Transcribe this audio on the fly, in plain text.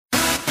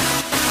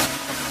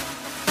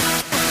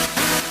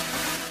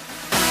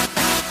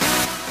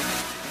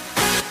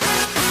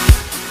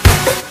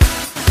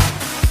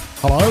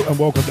Hello and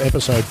welcome to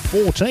episode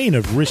 14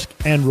 of Risk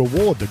and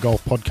Reward, the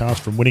golf podcast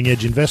from Winning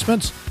Edge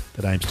Investments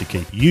that aims to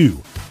keep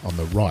you on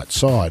the right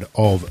side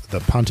of the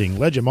punting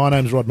ledger. My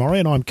name's Rod Murray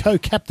and I'm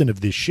co-captain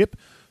of this ship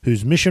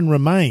whose mission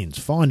remains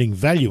finding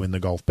value in the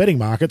golf betting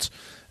markets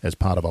as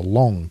part of a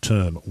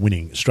long-term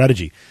winning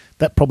strategy.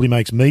 That probably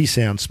makes me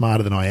sound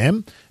smarter than I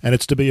am, and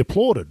it's to be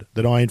applauded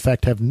that I in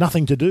fact have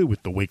nothing to do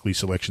with the weekly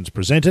selections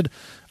presented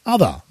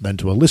other than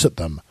to elicit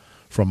them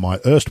from my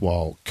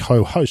erstwhile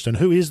co-host. And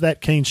who is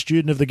that keen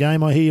student of the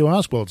game, I hear you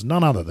ask? Well, it's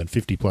none other than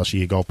 50-plus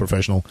year golf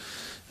professional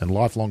and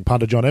lifelong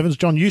punter John Evans.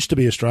 John used to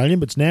be Australian,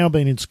 but's now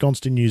been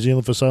ensconced in New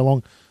Zealand for so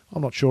long,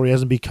 I'm not sure he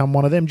hasn't become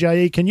one of them.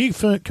 J.E., can you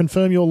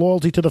confirm your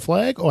loyalty to the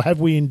flag, or have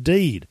we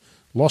indeed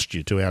lost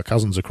you to our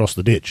cousins across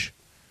the ditch?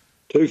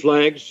 Two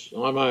flags.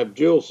 I'm a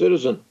dual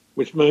citizen,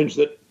 which means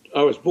that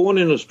I was born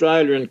in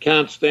Australia and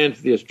can't stand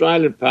for the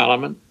Australian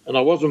Parliament, and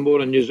I wasn't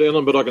born in New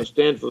Zealand, but I can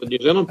stand for the New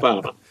Zealand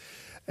Parliament.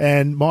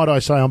 And might I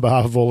say on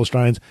behalf of all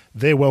Australians,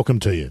 they're welcome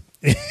to you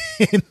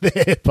in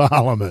their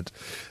parliament.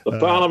 The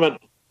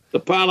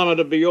parliament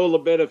would be all the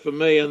better for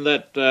me and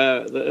that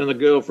and the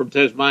girl from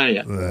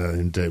Tasmania.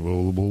 Indeed,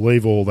 we'll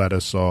leave all that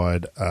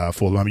aside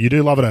for the moment. You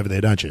do love it over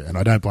there, don't you? And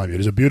I don't blame you.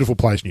 It is a beautiful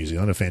place, New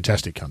Zealand, a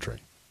fantastic country.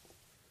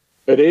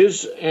 It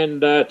is,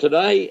 and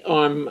today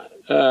I'm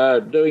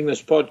doing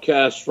this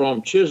podcast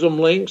from Chisholm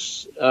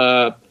Links,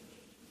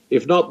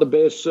 if not the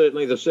best,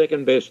 certainly the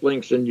second best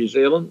links in New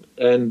Zealand,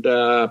 and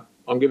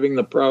I'm giving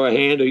the pro a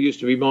hand who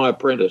used to be my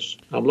apprentice.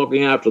 I'm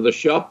looking after the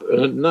shop,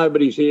 and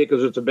nobody's here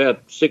because it's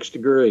about 6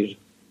 degrees.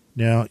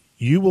 Now,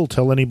 you will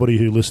tell anybody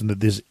who listened that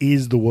this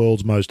is the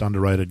world's most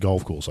underrated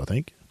golf course, I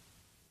think.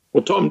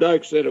 Well, Tom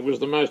Doak said it was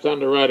the most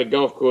underrated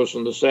golf course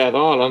in the South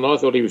Island. I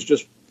thought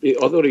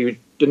he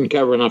didn't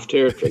cover enough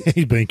territory.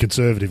 He's been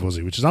conservative, was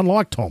he? Which is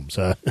unlike Tom,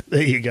 so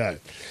there you go.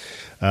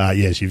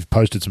 Yes, you've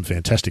posted some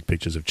fantastic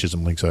pictures of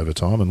Chisholm Links over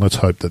time, and let's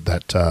hope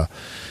that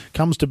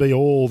comes to be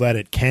all that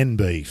it can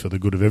be for the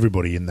good of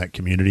everybody in that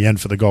community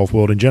and for the golf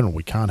world in general.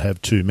 We can't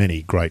have too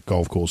many great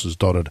golf courses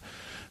dotted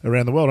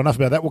around the world. Enough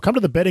about that. We'll come to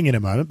the betting in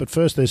a moment, but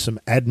first there's some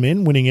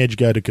admin. Winning Edge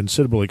go to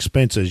considerable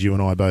expense, as you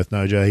and I both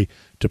know, Jay,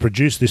 to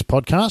produce this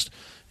podcast.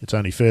 It's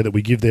only fair that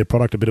we give their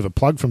product a bit of a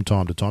plug from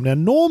time to time. Now,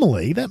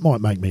 normally, that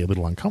might make me a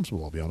little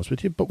uncomfortable, I'll be honest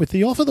with you, but with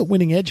the offer that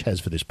Winning Edge has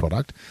for this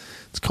product,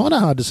 it's kind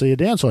of hard to see a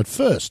downside.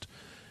 First,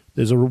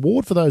 there's a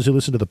reward for those who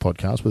listen to the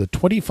podcast with a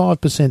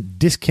 25%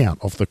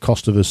 discount off the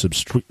cost of a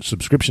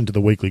subscription to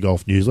the weekly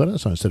golf newsletter.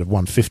 So instead of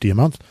 $150 a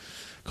month,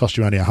 cost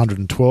you only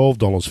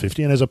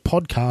 $112.50. And as a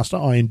podcaster,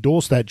 I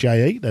endorse that,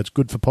 J.E. That's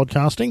good for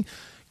podcasting,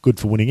 good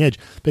for Winning Edge.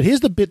 But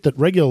here's the bit that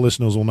regular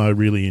listeners will know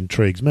really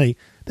intrigues me.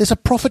 There's a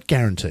profit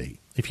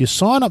guarantee. If you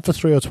sign up for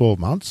 3 or 12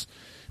 months,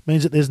 it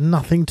means that there's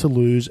nothing to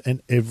lose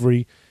and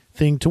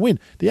everything to win.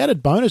 The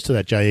added bonus to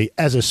that, J.E.,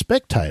 as a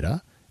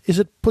spectator, is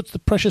it puts the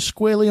pressure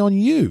squarely on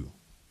you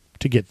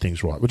to get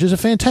things right, which is a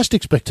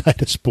fantastic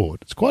spectator sport.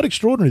 It's quite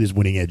extraordinary, this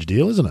Winning Edge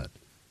deal, isn't it?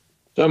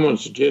 Someone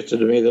suggested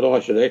to me that I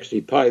should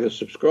actually pay the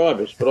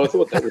subscribers, but I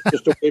thought that was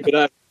just a wee bit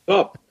over the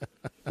top.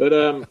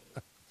 But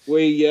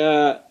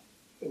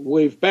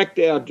we've backed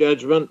our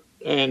judgment,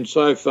 and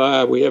so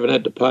far we haven't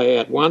had to pay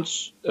out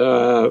once.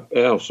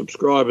 Our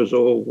subscribers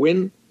all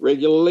win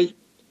regularly,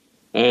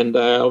 and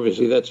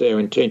obviously that's our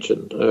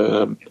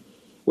intention.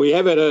 We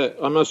have had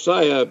I must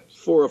say, a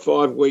 4 or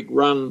 5 week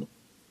run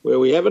where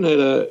we haven't had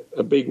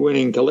a big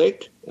winning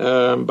collect,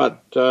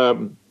 but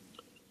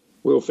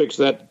we'll fix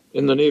that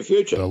in the near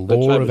future. The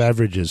law of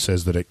averages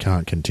says that it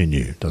can't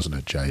continue, doesn't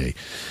it, J.E.?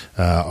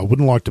 I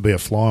wouldn't like to be a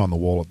fly on the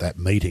wall at that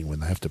meeting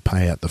when they have to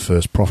pay out the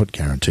first profit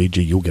guarantee.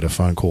 Gee, you'll get a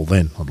phone call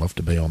then. I'd love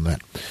to be on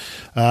that.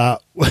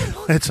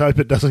 Let's hope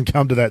it doesn't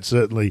come to that,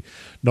 certainly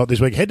not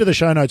this week. Head to the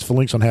show notes for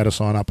links on how to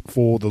sign up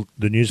for the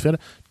newsletter.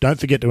 Don't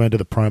forget to enter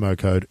the promo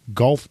code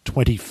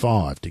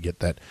GOLF25 to get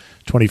that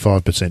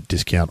 25%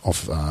 discount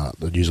off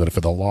the newsletter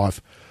for the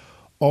life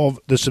of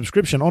the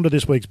subscription. On to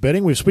this week's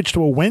betting. We've switched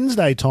to a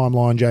Wednesday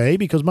timeline, J.E.,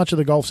 because much of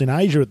the golf's in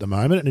Asia at the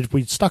moment, and if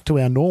we stuck to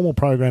our normal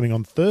programming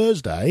on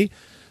Thursday,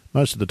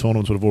 most of the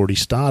tournaments would have already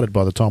started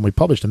by the time we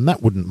published, and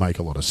that wouldn't make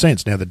a lot of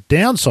sense. Now, the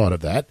downside of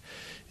that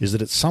is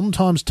that it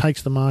sometimes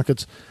takes the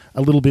markets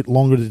a little bit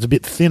longer. It's a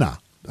bit thinner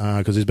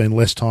because there's been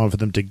less time for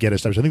them to get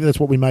established. I think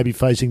that's what we may be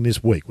facing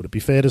this week. Would it be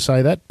fair to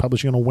say that,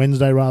 publishing on a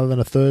Wednesday rather than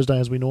a Thursday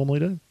as we normally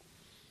do?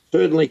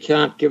 Certainly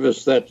can't give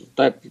us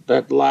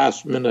that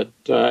last minute.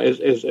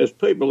 As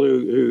people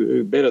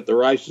who bet at the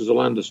races will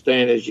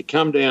understand, as you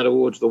come down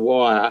towards the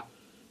wire,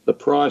 the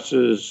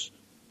prices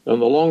on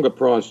the longer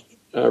priced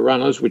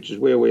runners, which is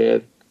where we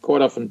had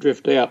quite often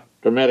drift out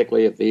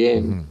dramatically at the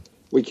end. Mm-hmm.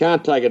 We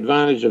can't take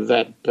advantage of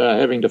that,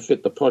 having to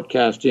fit the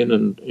podcast in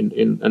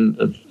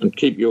and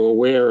keep you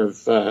aware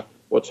of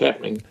what's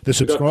happening. The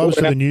subscribers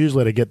to the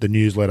newsletter get the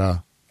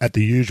newsletter at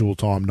the usual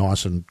time,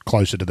 nice and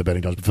closer to the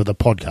betting times. But for the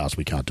podcast,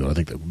 we can't do it. I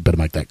think that we better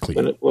make that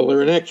clear. Well,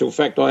 in actual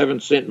fact, I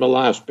haven't sent my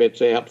last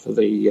bets out for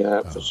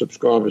the for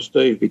subscriber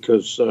Steve,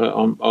 because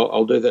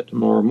I'll do that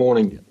tomorrow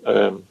morning,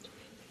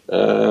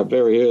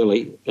 very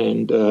early,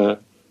 and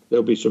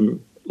there'll be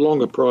some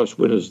longer price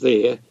winners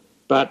there.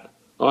 But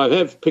I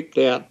have picked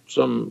out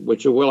some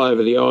which are well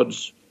over the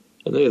odds,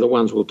 and they're the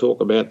ones we'll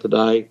talk about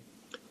today.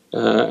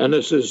 And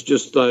this is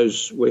just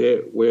those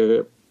where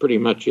we're pretty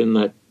much in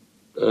that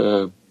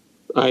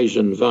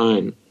Asian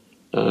vein,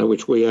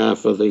 which we are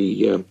for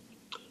the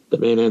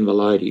men and the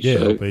ladies. Yeah,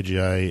 so,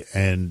 PGA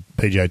and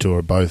PGA Tour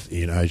are both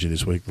in Asia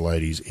this week. The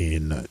ladies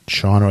in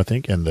China, I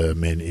think, and the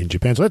men in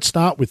Japan. So let's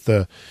start with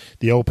the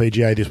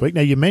LPGA this week.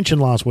 Now, you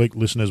mentioned last week,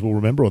 listeners will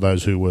remember, or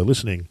those who were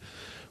listening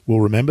will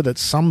remember, that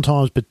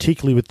sometimes,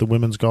 particularly with the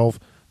women's golf,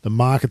 the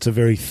markets are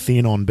very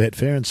thin on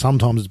Betfair, and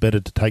sometimes it's better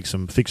to take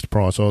some fixed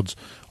price odds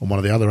on one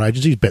of the other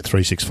agencies,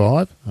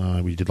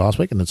 Bet365, we did last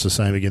week, and it's the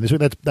same again this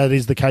week. That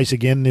is the case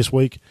again this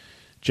week,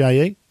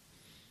 JE?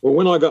 Well,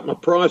 when I got my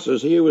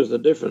prices, here was the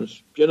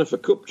difference. Jennifer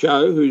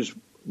Kupcho, who's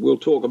we'll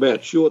talk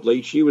about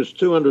shortly, she was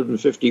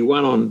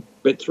 $251 on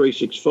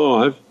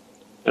Bet365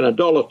 and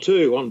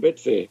 $1.02 on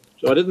Betfair.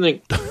 So I didn't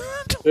think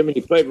too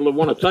many people would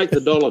want to take the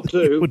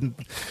 $1.02.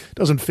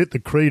 Doesn't fit the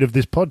creed of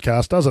this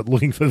podcast, does it?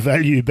 Looking for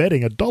value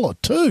betting,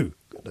 $1.02.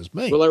 Goodness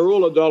me. Well, they were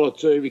all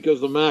 $1.02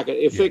 because the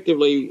market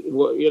effectively,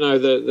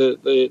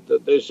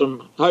 there's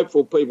some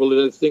hopeful people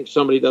that think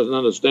somebody doesn't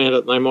understand it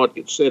and they might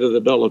get set at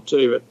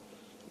 $1.02.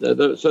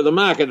 But so the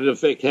market, in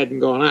effect, hadn't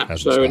gone up.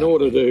 So in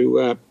order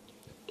to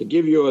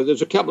give you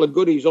there's a couple of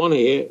goodies on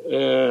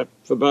here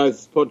for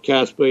both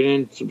Podcast Beat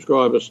and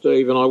subscriber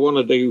Steve, and I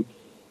wanted to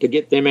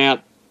get them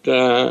out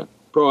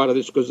prior to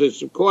this because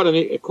there's quite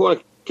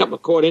a couple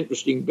of quite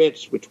interesting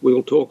bets which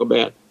we'll talk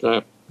about,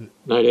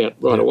 no doubt,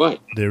 right away.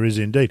 There is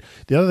indeed.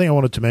 The other thing I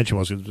wanted to mention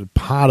was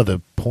part of the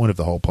point of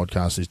the whole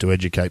podcast is to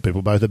educate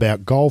people both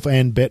about golf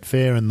and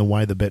Betfair and the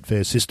way the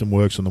Betfair system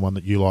works and the one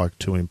that you like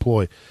to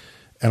employ.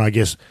 And I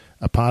guess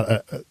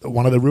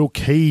one of the real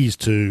keys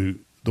to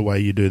the way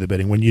you do the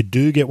betting, when you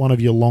do get one of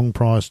your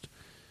long-priced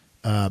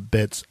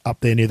bets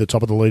up there near the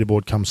top of the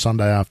leaderboard come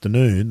Sunday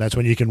afternoon, that's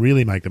when you can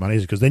really make the money,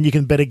 because then you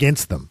can bet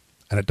against them.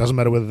 And it doesn't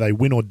matter whether they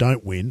win or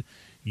don't win,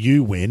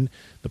 you win.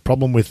 The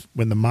problem with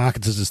when the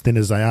markets is as thin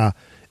as they are,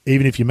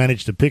 even if you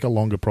manage to pick a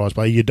longer price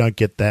play, you don't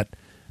get that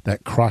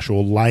crush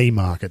or lay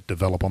market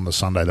develop on the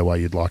Sunday the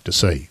way you'd like to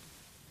see.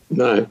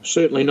 No,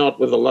 certainly not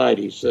with the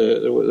ladies.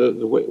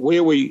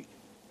 Where we,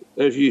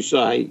 as you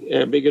say,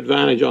 our big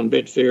advantage on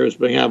Betfair is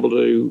being able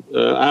to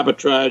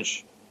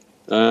arbitrage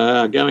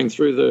going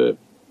through the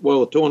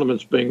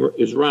tournament's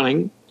is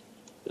running,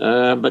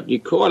 but you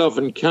quite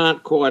often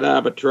can't quite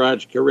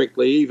arbitrage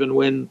correctly, even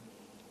when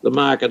the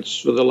markets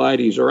for the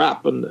ladies are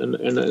up, and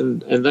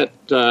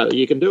that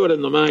you can do it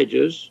in the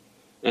majors,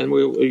 and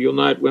you'll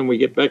note when we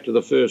get back to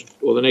the first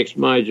or the next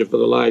major for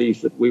the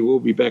ladies that we will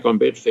be back on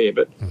Betfair.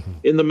 But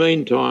in the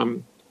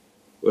meantime,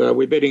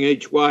 we're betting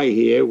each way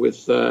here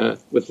with the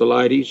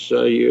ladies.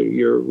 So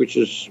which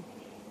is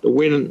the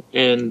win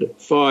and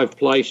 5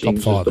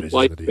 placings top 5 is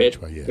the place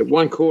bet at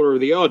 1/4 of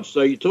the odds.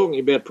 So you're talking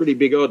about pretty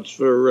big odds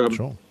for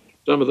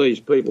some of these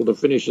people to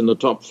finish in the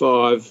top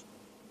 5.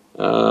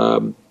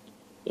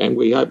 And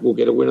we hope we'll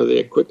get a winner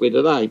there quickly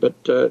today.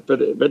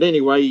 But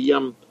anyway,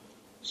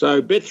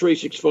 so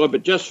Bet365,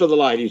 but just for the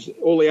ladies.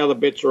 All the other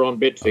bets are on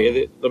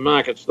Betfair. The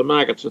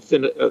markets are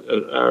thin,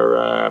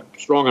 are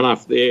strong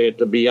enough there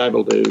to be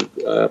able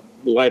to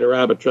later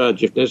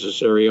arbitrage if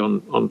necessary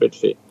on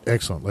Betfair.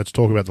 Excellent. Let's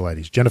talk about the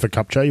ladies. Jennifer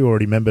Kupcho, you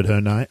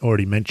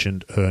already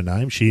mentioned her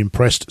name. She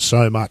impressed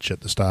so much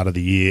at the start of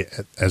the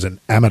year as an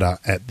amateur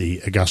at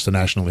the Augusta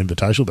National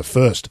Invitational, the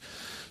first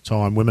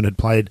time women had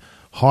played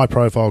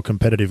high-profile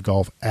competitive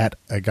golf at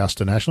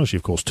Augusta National. She,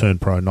 of course, turned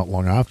pro not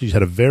long after. She's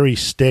had a very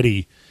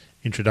steady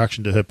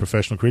introduction to her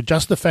professional career.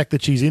 Just the fact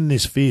that she's in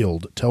this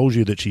field tells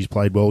you that she's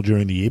played well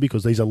during the year,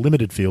 because these are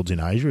limited fields in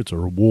Asia. It's a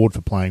reward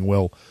for playing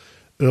well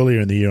earlier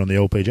in the year on the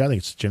LPGA. I think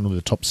it's generally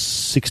the top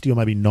 60 or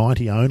maybe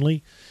 90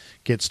 only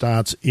get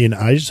starts in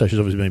Asia, so she's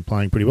obviously been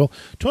playing pretty well.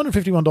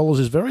 $251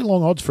 is very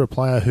long odds for a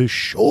player who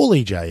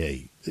surely,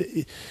 JE,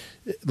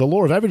 the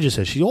law of averages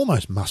says she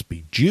almost must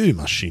be due,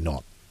 must she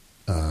not?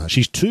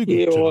 She's too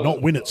good to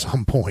not win at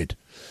some point.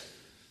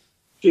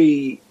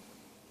 She's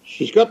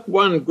got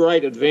one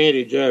great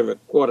advantage over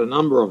quite a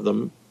number of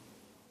them,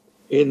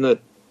 in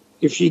that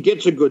if she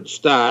gets a good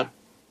start,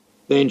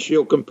 then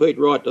she'll compete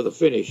right to the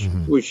finish.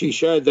 Mm-hmm. Well, she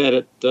showed that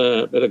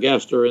at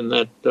Augusta in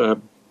that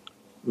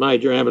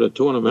major amateur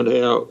tournament,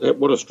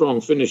 what a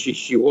strong finisher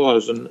she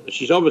was, and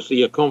she's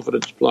obviously a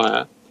confidence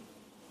player.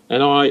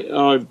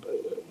 And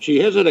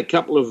she has had a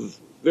couple of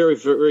very,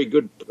 very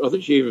good. I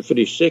think she even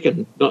finished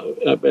second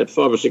about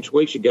 5 or 6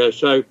 weeks ago.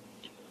 So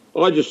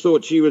I just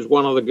thought she was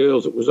one of the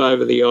girls that was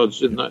over the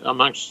odds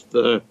amongst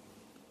the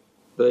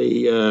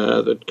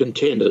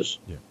contenders.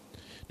 Yeah.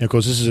 Now, of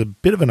course, this is a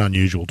bit of an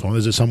unusual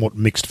tournament. There's a somewhat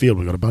mixed field.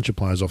 We've got a bunch of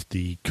players off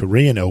the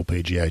Korean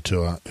LPGA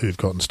Tour who've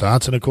gotten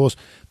starts. And, of course,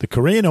 the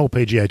Korean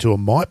LPGA Tour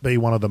might be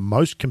one of the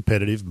most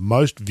competitive,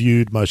 most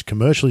viewed, most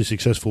commercially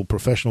successful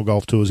professional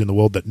golf tours in the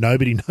world that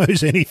nobody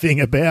knows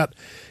anything about,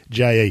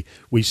 JE.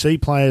 We see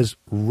players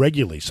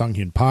regularly. Sung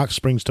Hyun Park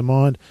springs to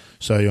mind,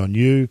 So-Yeon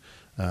Yu,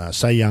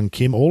 Se-Young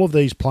Kim. All of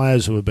these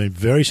players who have been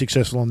very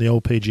successful on the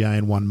LPGA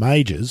and won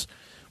majors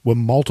were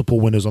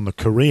multiple winners on the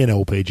Korean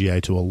LPGA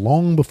Tour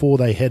long before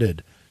they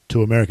headed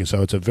to America.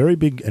 So it's a very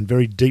big and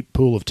very deep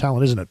pool of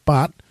talent, isn't it?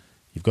 But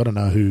you've got to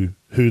know who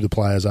the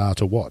players are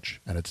to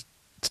watch, and it's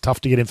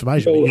tough to get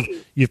information. Well,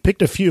 you've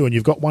picked a few, and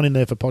you've got one in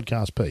there for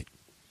Podcast Pete.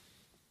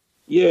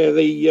 Yeah,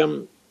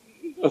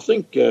 I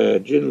think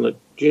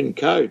Jin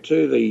Ko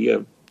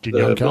too. Jin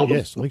Young Ko,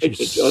 yes. I think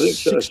she's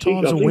six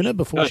times a winner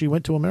before she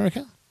went to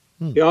America.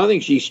 Yeah, I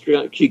think she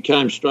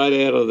came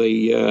straight out of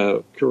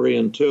the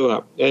Korean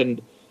tour,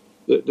 and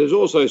there's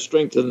also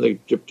strength in the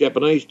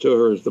Japanese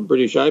tour, as the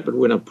British Open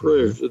winner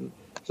proved. And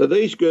so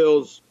these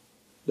girls,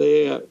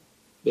 they're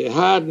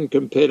hardened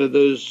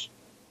competitors,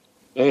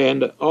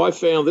 and I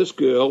found this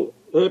girl,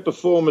 her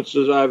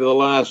performances over the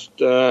last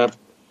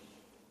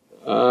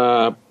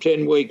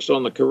 10 weeks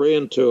on the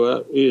Korean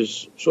tour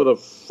is sort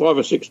of 5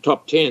 or 6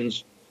 top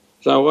tens.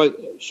 So I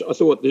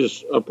thought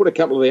I put a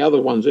couple of the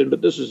other ones in,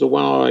 but this is the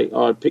one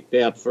I picked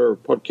out for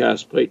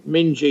Podcast Pete.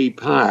 Minji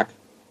Park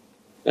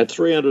at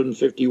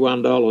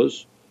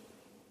 $351.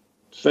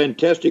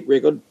 Fantastic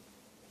record.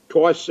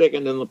 Twice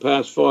second in the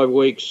past 5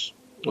 weeks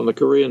on the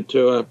Korean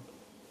tour,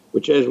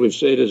 which, as we've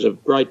said, is a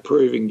great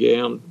proving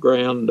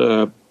ground.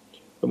 And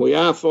we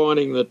are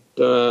finding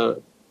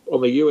that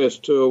on the US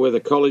tour, where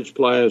the college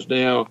players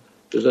now,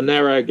 there's a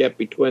narrow gap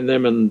between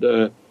them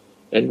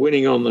and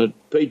winning on the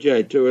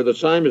PGA Tour. The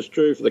same is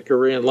true for the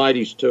Korean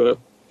Ladies Tour.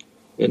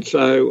 And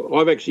so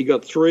I've actually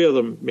got 3 of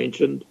them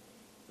mentioned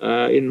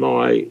in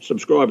my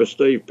subscriber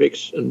Steve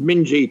picks. And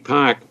Minji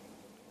Park,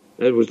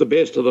 it was the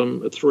best of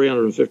them at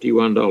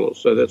 $351.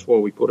 So that's why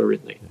we put her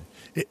in there.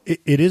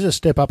 It is a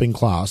step up in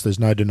class, there's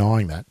no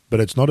denying that, but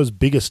it's not as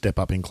big a step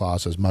up in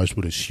class as most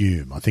would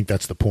assume. I think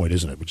that's the point,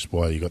 isn't it? Which is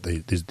why you've got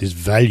this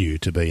value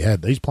to be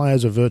had. These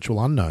players are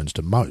virtual unknowns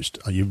to most.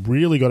 You've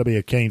really got to be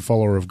a keen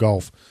follower of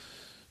golf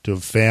to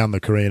have found the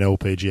Korean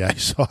LPGA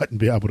site and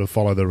be able to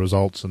follow the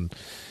results and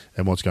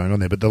what's going on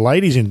there. But the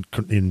ladies in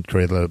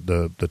Korea,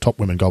 the top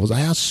women golfers,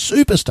 they are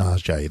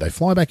superstars, Jay. They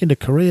fly back into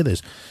Korea.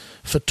 There's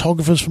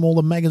photographers from all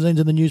the magazines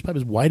and the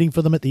newspapers waiting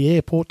for them at the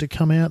airport to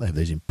come out. They have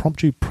these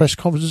impromptu press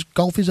conferences.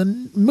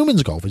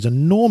 Women's golf is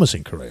enormous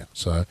in Korea.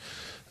 So,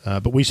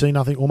 but we see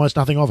almost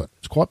nothing of it.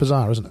 It's quite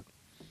bizarre, isn't it?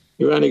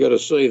 You only got to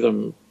see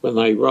them when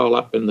they roll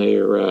up in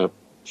their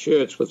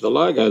shirts with the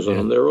logos on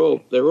them.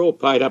 They're all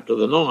paid up to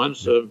the nines.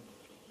 So,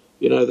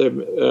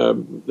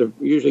 they've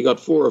usually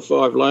got 4 or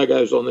 5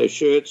 logos on their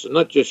shirts, and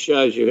that just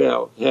shows you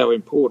how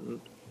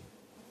important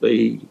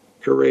the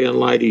Korean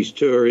Ladies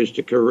Tour is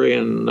to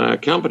Korean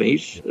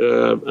companies,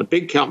 and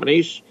big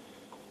companies,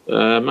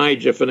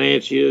 major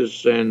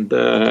financiers and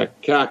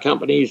car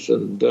companies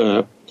and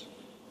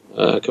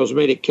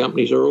cosmetic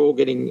companies are all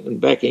getting and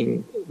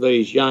backing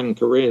these young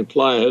Korean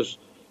players,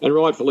 and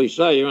rightfully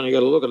so. You only got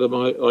to look at them.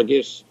 I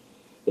guess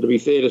it'd be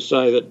fair to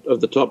say that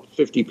of the top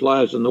 50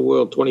 players in the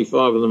world,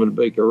 25 of them would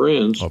be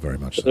Koreans. Oh, very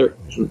much so.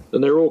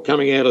 And they're all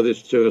coming out of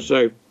this tour.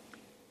 So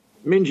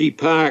Minji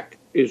Park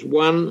is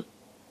one.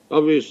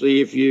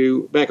 Obviously, if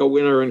you back a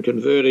winner and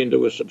convert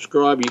into a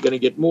subscriber, you're going to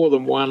get more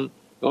than one.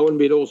 I wouldn't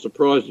be at all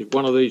surprised if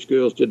one of these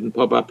girls didn't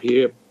pop up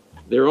here.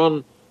 They're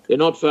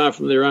not far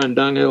from their own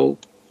dunghill.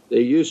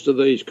 They're used to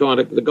these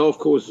the golf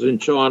courses in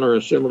China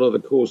are similar to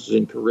the courses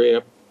in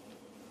Korea.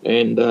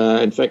 And,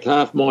 in fact,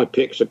 half my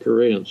picks are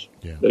Koreans,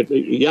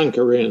 young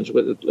Koreans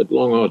at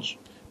long odds.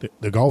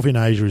 The golf in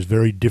Asia is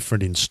very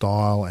different in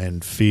style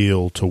and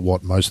feel to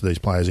what most of these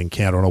players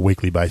encounter on a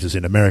weekly basis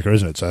in America,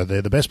 isn't it? So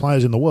they're the best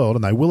players in the world,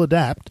 and they will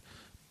adapt,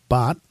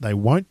 but they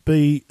won't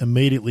be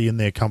immediately in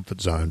their comfort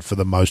zone for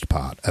the most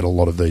part at a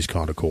lot of these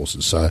kind of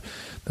courses. So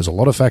there's a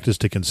lot of factors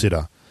to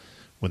consider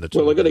when the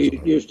Well, they've got to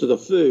get used to the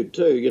food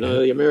too.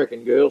 The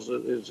American girls,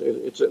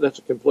 that's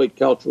a complete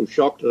cultural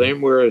shock to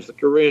them, whereas the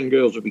Korean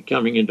girls will be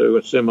coming into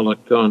a similar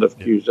kind of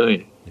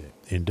cuisine. Yeah,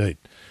 indeed.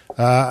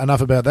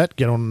 Enough about that.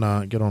 Get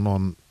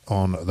on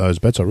those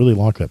bets. I really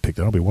like that pick.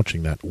 I'll be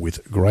watching that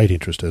with great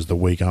interest as the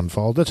week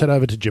unfolds. Let's head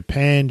over to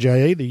Japan,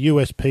 JE. The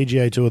US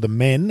PGA Tour, the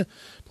men,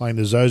 playing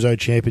the Zozo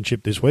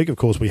Championship this week. Of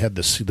course, we had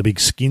the big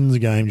skins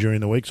game during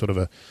the week, sort of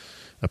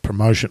a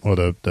promotion or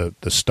the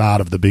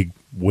start of the big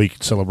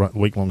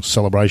week-long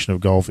celebration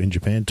of golf in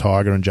Japan.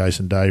 Tiger and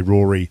Jason Day,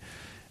 Rory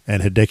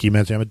and Hideki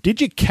Matsuyama.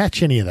 Did you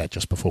catch any of that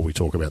just before we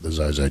talk about the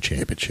Zozo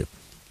Championship?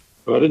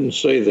 I didn't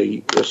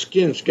see the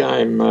skins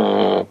game.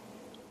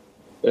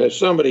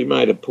 Somebody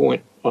made a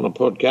point on a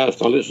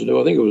podcast I listened to,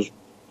 I think it was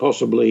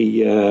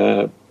possibly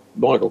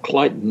Michael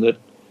Clayton, that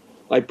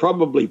they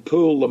probably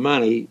pooled the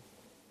money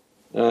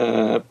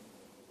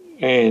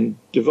and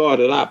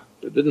divided up.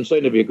 It didn't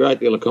seem to be a great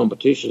deal of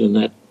competition in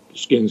that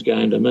skins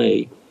game to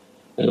me,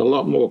 and a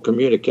lot more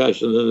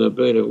communication than there'd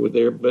been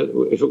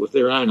if it was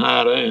their own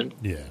hard-earned.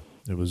 Yeah,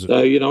 it was.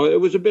 So,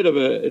 it was a bit of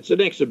it's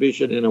an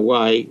exhibition in a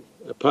way,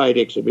 a paid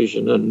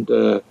exhibition,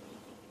 and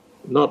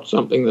not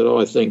something that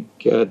I think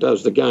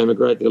does the game a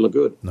great deal of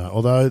good. No,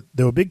 although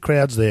there were big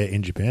crowds there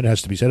in Japan, it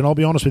has to be said. And I'll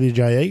be honest with you,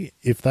 JE,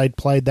 if they'd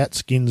played that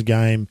skins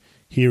game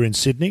here in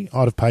Sydney,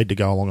 I'd have paid to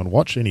go along and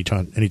watch.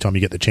 Anytime you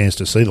get the chance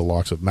to see the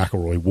likes of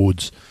McIlroy,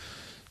 Woods,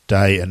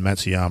 Day and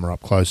Matsuyama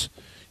up close,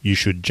 you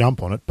should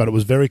jump on it. But it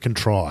was very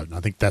contrived. And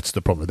I think that's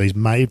the problem. These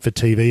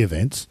made-for-TV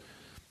events,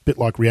 bit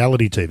like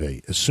reality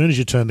TV. As soon as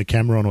you turn the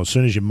camera on or as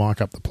soon as you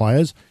mic up the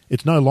players,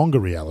 it's no longer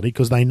reality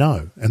because they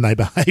know and they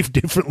behave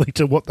differently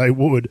to what they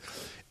would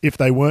if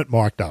they weren't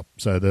mic'd up.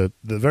 So the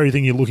very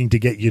thing you're looking to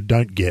get, you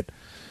don't get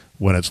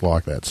when it's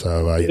like that.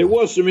 So There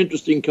was some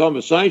interesting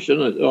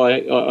conversation.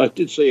 I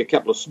did see a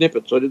couple of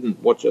snippets. I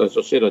didn't watch it. As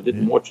I said, I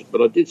didn't watch it,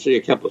 but I did see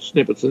a couple of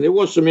snippets, and there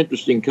was some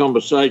interesting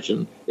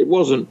conversation. It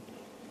wasn't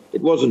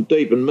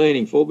deep and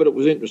meaningful, but it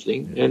was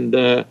interesting. Yeah. And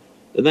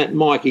that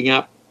miking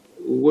up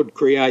would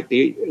create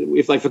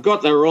if they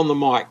forgot they were on the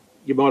mic,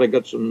 you might have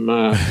got some.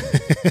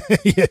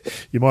 Yeah,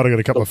 you might have got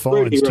a couple of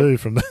fines too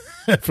from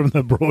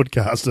the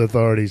broadcast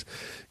authorities.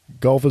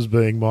 Golfers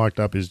being mic'd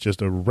up is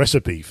just a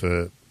recipe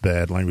for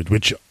bad language,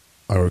 which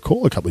I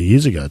recall a couple of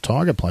years ago,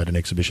 Tiger played an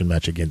exhibition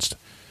match against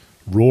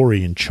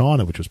Rory in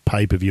China, which was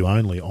pay-per-view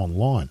only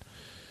online.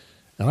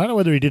 And I don't know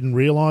whether he didn't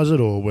realise it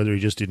or whether he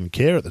just didn't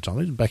care at the time.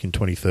 It was back in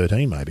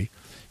 2013 maybe.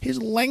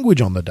 His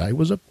language on the day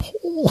was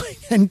appalling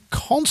and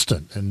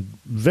constant and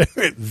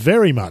very,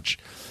 very much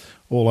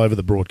all over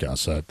the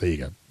broadcast. So there you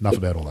go. Enough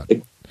about all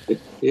that.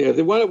 Yeah,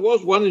 there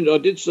was one I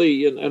did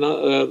see, and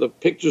the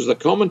pictures of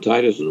the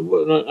commentators,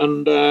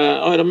 and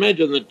I'd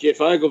imagine that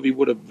Jeff Ogilvy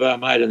would have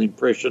made an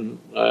impression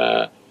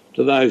to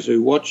those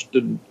who watched,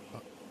 and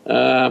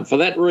for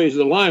that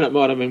reason alone, it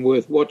might have been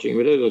worth watching.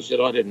 But as I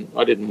said, I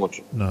didn't watch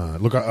it. No,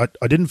 look, I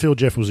didn't feel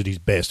Jeff was at his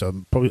best.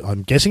 I'm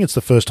guessing it's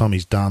the first time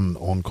he's done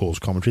on-course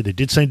commentary. There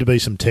did seem to be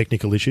some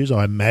technical issues.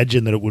 I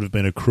imagine that it would have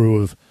been a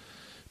crew of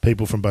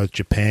people from both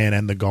Japan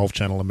and the Golf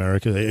Channel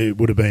America. It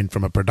would have been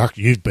from a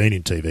production. You've been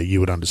in TV,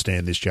 you would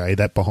understand this, Jay.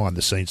 That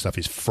behind-the-scenes stuff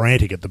is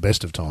frantic at the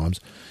best of times.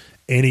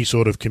 Any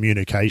sort of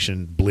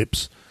communication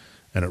blips,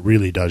 and it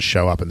really does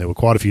show up. And there were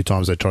quite a few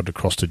times they tried to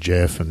cross to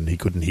Jeff, and he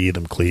couldn't hear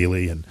them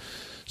clearly. And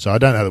so I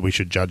don't know that we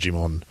should judge him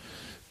on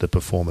the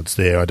performance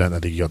there. I don't know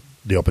that he got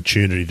the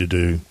opportunity to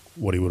do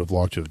what he would have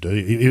liked to have done.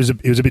 It was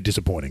a bit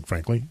disappointing,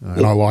 frankly.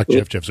 And I like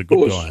Jeff. Jeff's a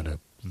good guy and a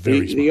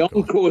very smart guy. The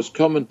on-course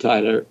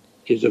commentator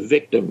is a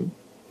victim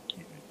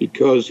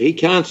because he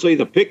can't see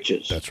the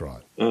pictures. That's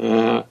right.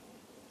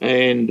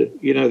 And,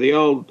 you know, the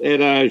old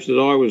adage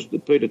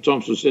that Peter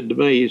Thompson said to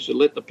me, he said,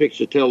 let the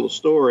picture tell the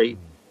story.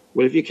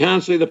 Well, if you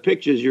can't see the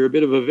pictures, you're a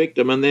bit of a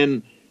victim. And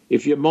then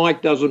if your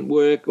mic doesn't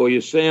work or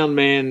your sound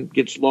man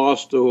gets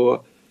lost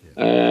or,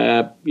 you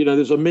know,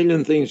 there's a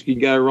million things can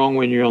go wrong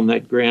when you're on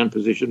that ground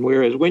position.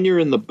 Whereas when you're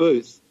in the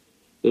booth,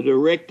 the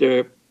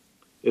director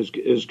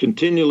is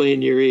continually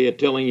in your ear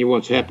telling you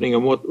what's happening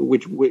and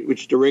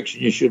which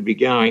direction you should be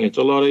going. It's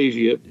a lot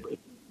easier.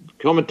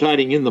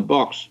 Commentating in the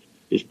box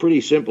is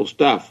pretty simple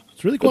stuff.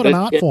 It's really quite an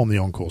art form, the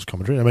on-course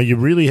commentary. I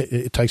mean,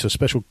 it takes a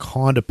special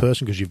kind of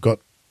person because you've got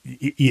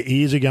your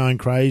ears are going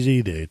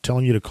crazy. They're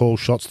telling you to call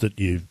shots that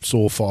you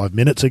saw 5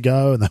 minutes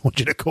ago, and they want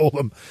you to call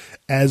them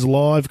as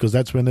live because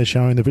that's when they're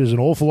showing the videos. An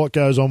awful lot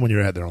goes on when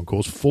you're out there on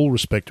course. Full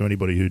respect to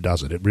anybody who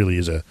does it. It really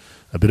is a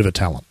bit of a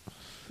talent.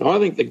 I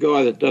think the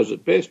guy that does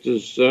it best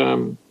is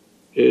Wayne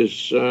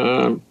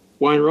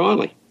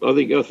Riley.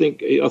 I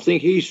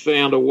think he's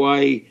found a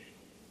way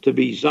to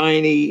be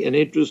zany and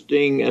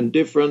interesting and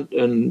different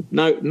and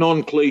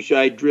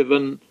non-cliche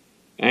driven,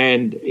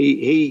 and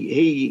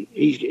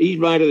he's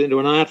made it into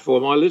an art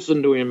form. I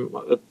listened to him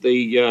at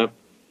the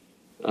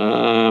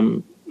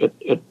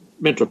at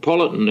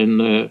Metropolitan in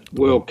the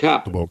World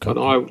Cup. And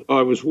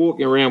I was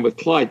walking around with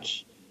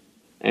Clates,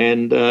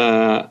 and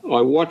I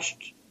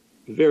watched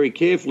very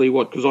carefully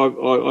because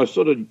I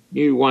sort of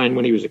knew Wayne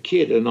when he was a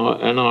kid, so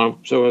I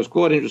was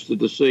quite interested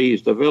to see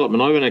his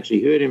development. I haven't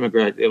actually heard him a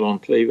great deal on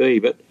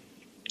TV, but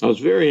I was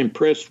very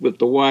impressed with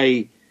the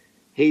way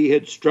he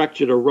had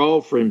structured a role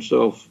for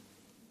himself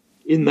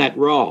in that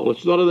role.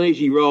 It's not an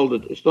easy role.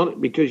 It's not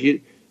because you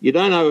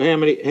don't know how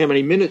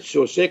many minutes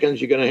or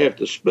seconds you're going to have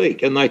to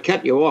speak, and they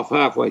cut you off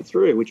halfway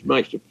through, which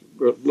makes you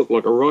look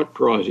like a right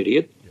prize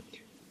idiot.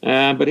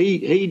 But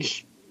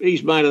he's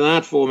made an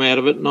art form out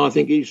of it, and I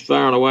think he's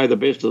far and away the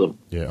best of them.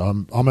 Yeah,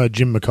 I'm a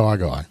Jim Mackay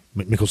guy,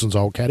 Mickelson's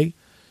old caddy.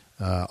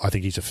 I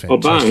think he's a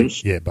fantastic...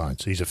 Bones? Yeah,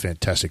 Bones. He's a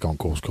fantastic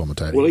on-course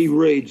commentator. Well, he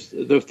reads...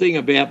 The thing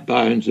about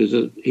Bones is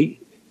that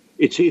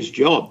it's his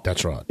job.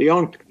 That's right. The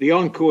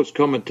on-course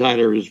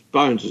commentator is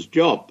Bones'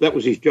 job. That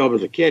was his job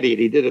as a caddy,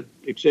 and he did it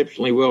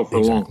exceptionally well for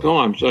a long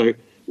time. So,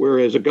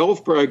 whereas a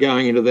golf pro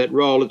going into that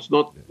role, it's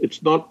not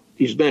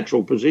his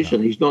natural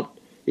position. No.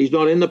 He's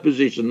not in the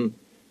position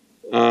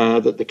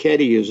that the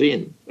caddy is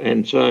in.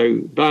 And so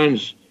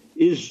Bones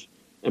is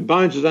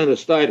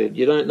understated.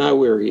 You don't know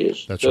where he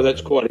is.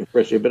 That's quite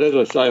impressive. But as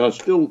I say, I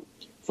still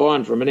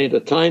find from an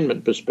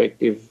entertainment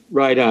perspective,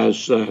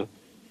 Radar's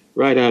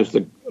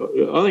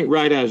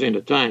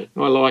entertaining.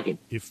 I like him.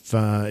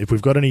 If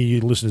we've got any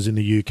listeners in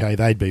the UK,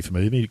 they'd be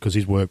familiar with me because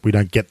his work, we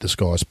don't get the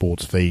Sky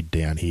Sports feed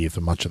down here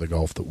for much of the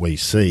golf that we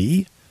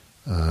see.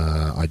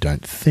 I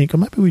don't think, or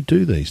maybe we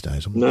do these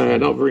days.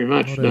 Not very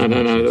much. No,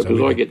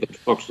 because I get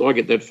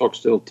that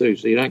Foxtel too,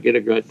 so you don't get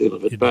a great deal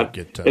of it. But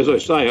as I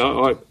say,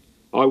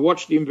 I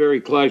watched him very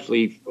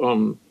closely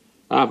on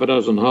half a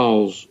dozen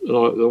holes.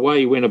 And the way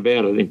he went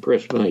about it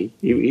impressed me.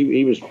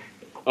 He was.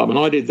 I mean,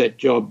 I did that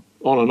job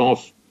on and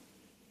off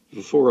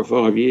for 4 or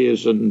 5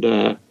 years, and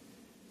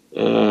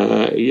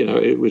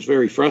it was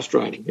very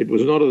frustrating. It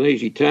was not an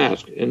easy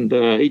task, and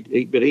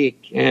he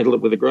handled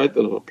it with a great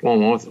deal of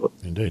aplomb, I thought.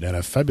 Indeed, and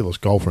a fabulous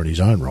golfer in his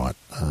own right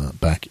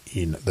back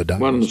in the day.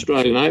 Won an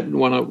Australian Open,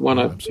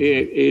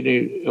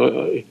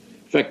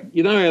 in fact,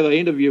 you know how they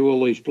interview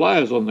all these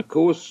players on the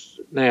course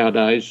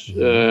nowadays,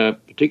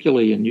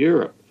 particularly in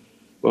Europe.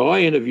 Well, I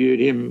interviewed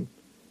him.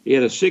 He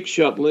had a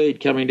 6-shot lead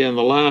coming down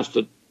the last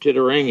at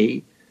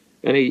Titirangi,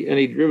 and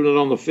he'd driven it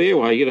on the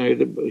fairway. You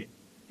know,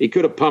 he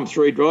could have pumped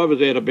 3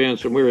 drivers out of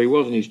bounds from where he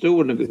was, and he still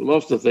wouldn't have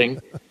lost the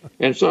thing.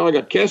 And so I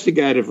got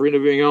castigated for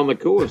interviewing on the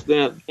course.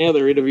 Now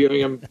they're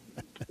interviewing him,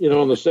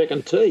 on the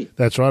second tee.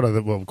 That's right.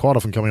 Well, quite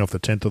often coming off the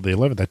 10th or the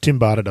 11th. That Tim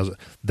Barter does it.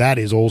 That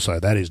is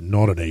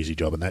not an easy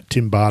job. And that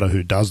Tim Barter,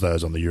 who does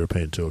those on the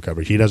European Tour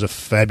coverage, he does a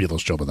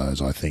fabulous job of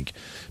those, I think.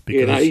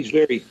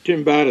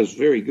 Tim Barter's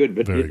very good,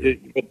 but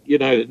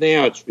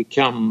now it's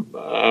become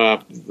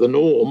the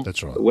norm.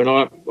 That's right. When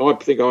I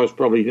think I was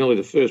probably nearly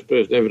the first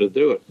person ever to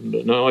do it.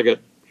 And I got,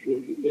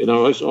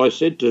 I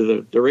said to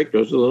the director,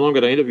 I said, I'm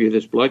going to interview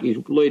this bloke. He's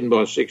leading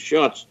by 6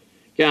 shots.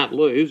 Can't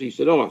lose. He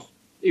said,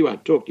 he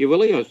won't talk to you,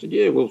 will he? I said,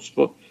 yeah, we'll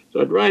spot.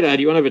 So, Radar,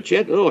 do you want to have a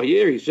chat? Oh,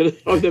 yeah. He said,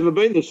 I've never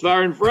been this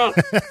far in front.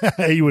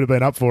 He would have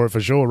been up for it for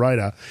sure,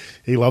 Radar.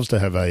 He loves to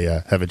have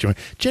a joint.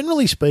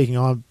 Generally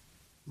speaking,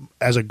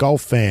 as a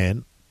golf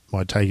fan,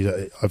 my take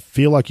is I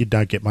feel like you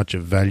don't get much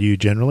of value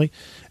generally.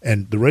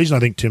 And the reason I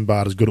think Tim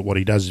Barter's good at what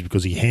he does is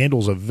because he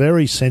handles a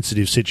very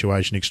sensitive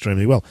situation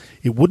extremely well.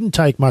 It wouldn't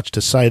take much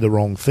to say the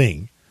wrong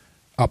thing,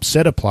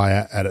 upset a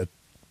player at a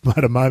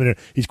moment.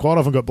 He's quite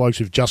often got blokes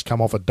who've just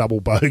come off a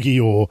double bogey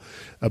or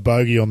a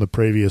bogey on the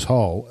previous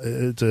hole.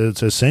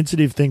 It's a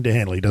sensitive thing to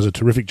handle. He does a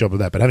terrific job of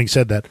that. But having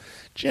said that,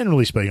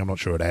 generally speaking, I'm not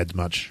sure it adds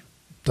much.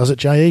 Does it,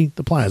 J.E.?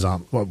 The players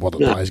aren't. What the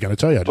player's going to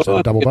tell you? I just had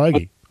a double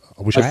bogey.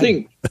 I wish I had.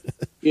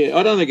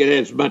 I don't think it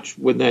adds much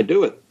when they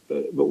do it.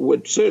 But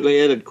it certainly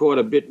added quite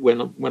a bit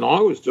when I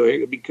was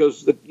doing it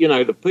because, the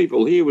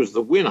people here was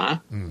the winner.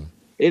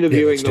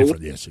 Interviewing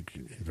yes,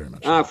 very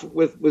much.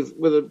 With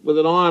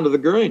an eye under the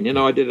green.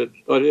 I did it.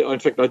 In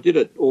fact, I did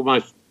it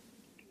almost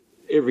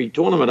every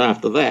tournament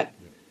after that.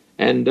 Yeah.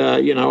 And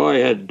I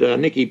had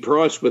Nicky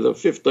Price with a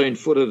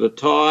 15-foot at a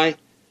tie,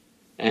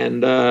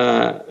 and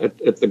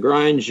at the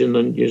Grange in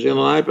the New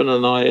Zealand Open,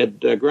 and I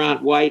had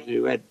Grant Waite,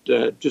 who had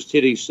just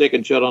hit his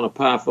second shot on a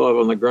par 5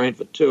 on the green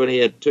for 2, and he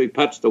had 2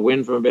 putts to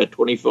win from about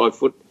 25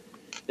 foot.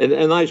 And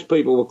those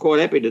people were quite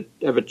happy to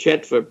have a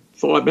chat for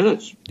 5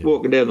 minutes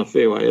walking down the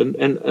fairway.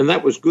 And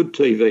that was good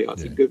TV, I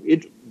think.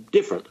 It's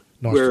different.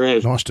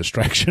 Nice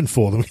distraction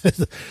for them.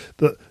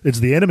 It's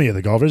the enemy of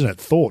the golfer, isn't it?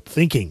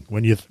 Thinking.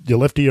 When you're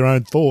left to your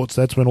own thoughts,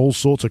 that's when all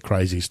sorts of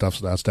crazy stuff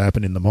starts to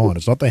happen in the mind.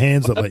 It's not the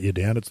hands that let you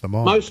down, it's the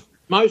mind.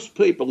 Most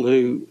people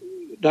who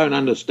don't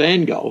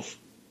understand golf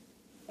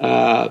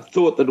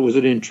thought that it was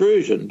an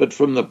intrusion. But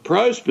from the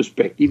pro's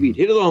perspective, he'd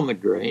hit it on the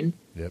green.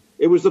 Yep.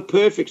 It was the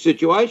perfect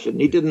situation.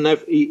 He didn't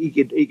have. He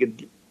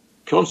could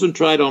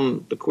concentrate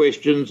on the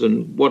questions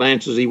and what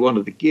answers he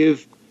wanted to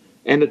give,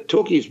 and it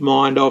took his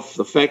mind off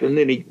the fact. And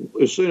then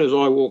as soon as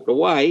I walked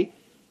away,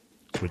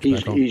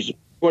 he's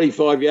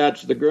 25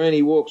 yards to the green.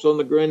 He walks on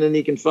the green, and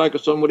he can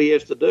focus on what he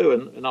has to do.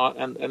 And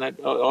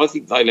I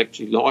think they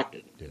actually liked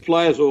it. Yeah.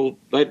 Players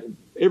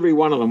every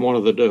one of them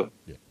wanted to do it.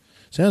 Yeah.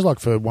 Sounds like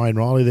for Wayne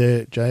Riley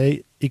there,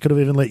 Jay, he could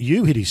have even let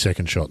you hit his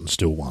second shot and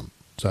still won.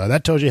 So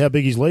that tells you how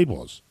big his lead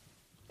was.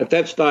 At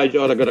that stage,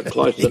 I'd have got it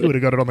close to He would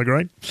have got it on the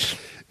green.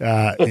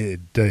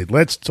 Indeed.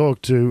 Let's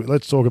talk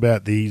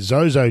about the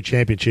Zozo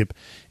Championship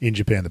in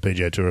Japan, the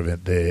PGA Tour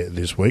event there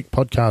this week.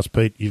 Podcast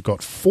Pete, you've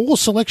got 4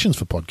 selections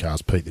for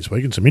Podcast Pete this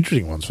week and some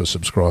interesting ones for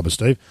subscribers,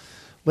 Steve.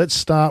 Let's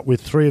start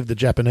with 3 of the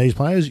Japanese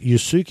players,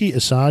 Yusuke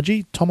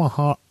Asagi,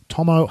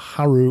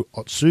 Tomoharu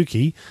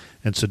Otsuki,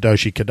 and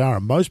Satoshi Kadara.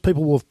 Most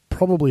people will have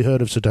probably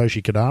heard of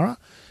Satoshi Kadara.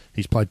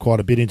 He's played quite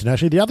a bit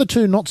internationally. The other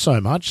 2, not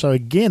so much. So,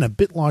 again, a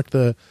bit like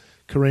the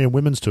Korean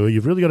Women's Tour,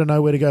 you've really got to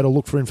know where to go to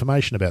look for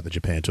information about the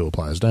Japan Tour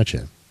players, don't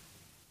you?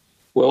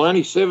 Well,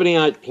 only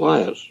 78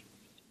 players.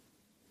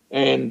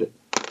 And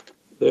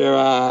there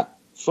are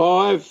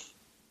 4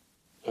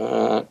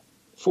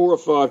 or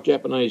 5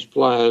 Japanese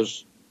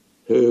players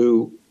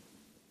who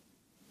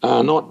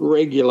are not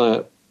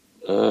regular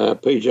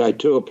PGA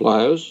Tour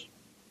players,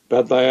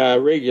 but they are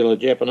regular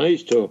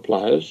Japanese Tour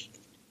players.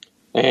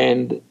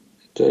 And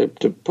to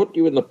put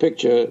you in the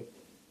picture,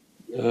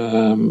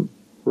 Ryo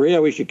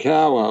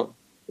Ishikawa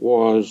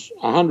was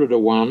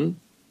 100-1.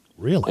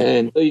 Really?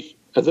 And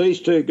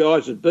these 2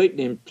 guys had beaten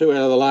him 2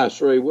 out of the last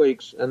 3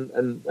 weeks,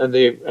 and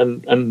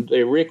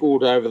their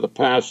record over the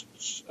past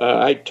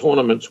 8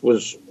 tournaments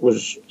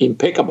was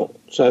impeccable.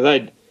 So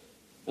they'd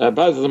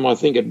both of them, I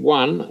think, had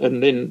won,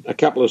 and then a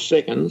couple of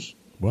seconds.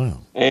 Wow!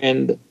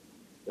 And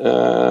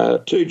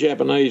 2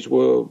 Japanese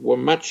were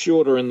much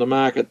shorter in the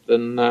market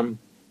than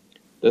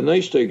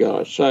these 2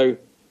 guys. So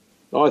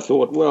I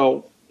thought,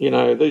 well,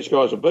 these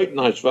guys are beating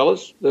those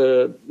fellas.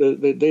 There's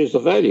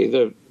the value.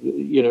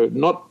 They're,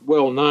 not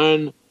well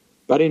known,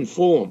 but in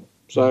form.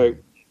 So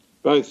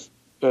both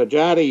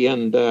Jardy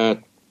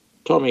and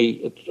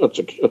Tommy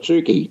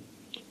Atsuki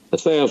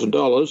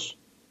 $1,000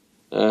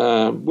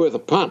 worth a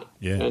punt.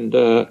 Yeah, and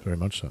very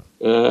much so.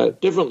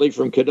 Differently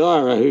from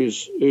Kodaira,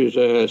 who's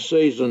a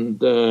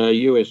seasoned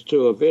US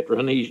Tour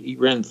veteran. He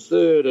ran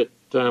third at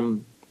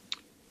in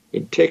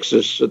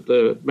Texas at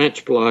the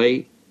match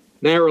play,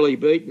 narrowly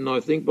beaten, I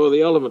think, by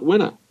the Ultimate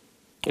Winner.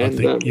 And,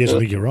 I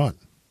think you're right.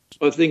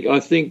 I think.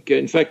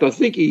 In fact, I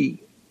think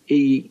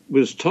he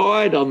was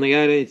tied on the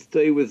 18th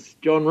tee with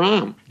John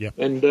Rahm. Yep.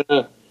 And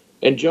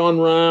John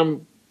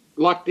Rahm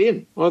lucked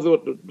in. I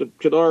thought that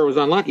Kodaira was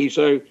unlucky,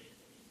 so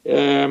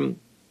that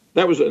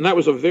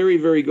was a very,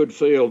 very good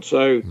field.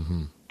 So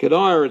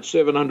Kodaira at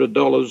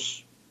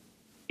 $700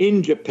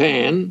 in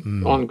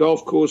Japan on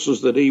golf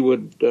courses that he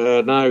would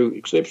know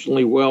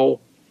exceptionally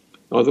well,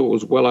 I thought it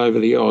was well over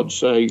the odds.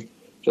 So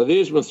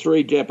there's my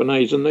three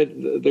Japanese, and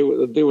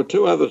there were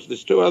two others.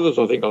 There's two others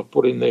I think I've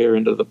put in there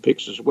into the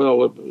picks as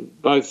well,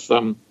 both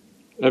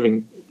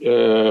having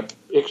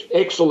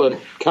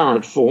excellent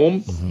current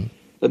form.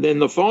 And then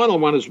the final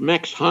one is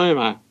Max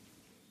Homa.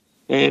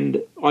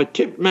 And I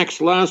tipped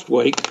Max last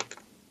week,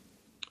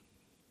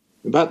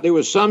 but there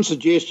was some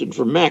suggestion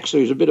from Max,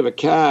 who's a bit of a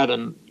card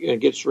and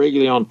gets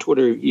regularly on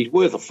Twitter. He's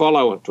worth a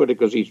follow on Twitter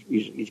because he's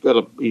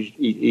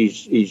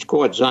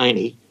quite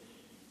zany.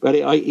 But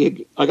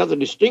I got the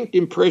distinct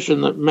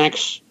impression that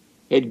Max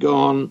had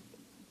gone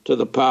to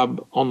the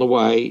pub on the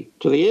way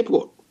to the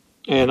airport,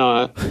 and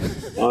I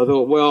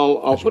thought, well,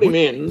 I'll put him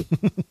in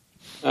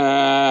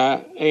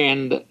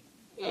and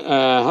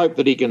hope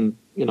that he can.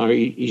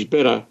 He's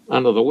better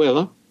under the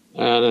weather.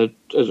 And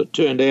as it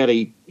turned out,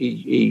 he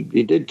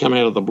did come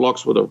out of the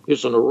blocks with a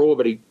hiss and a roar,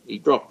 but he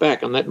dropped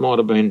back, and that might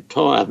have been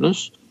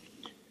tiredness.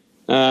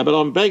 But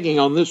I'm banking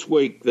on this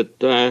week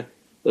that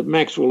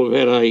Max will have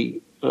had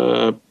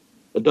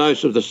a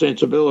dose of the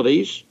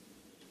sensibilities,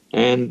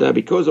 and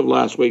because of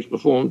last week's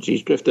performance,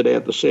 he's drifted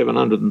out to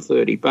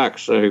 $730.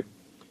 So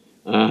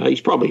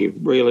he's probably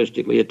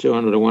realistically a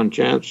 200-to-1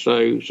 chance.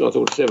 So I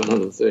thought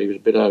 730 was a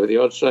bit over the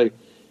odds. So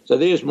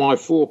there's my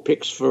four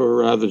picks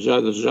for the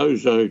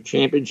Zozo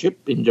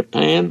Championship in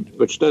Japan,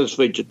 which does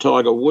feature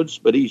Tiger Woods,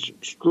 but he's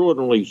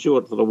extraordinarily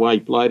short for the way he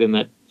played in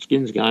that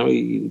Skins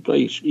game.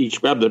 He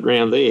scrubbed it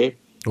round there.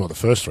 Well, the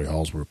first three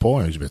holes were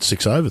appalling. He was about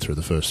 6 over through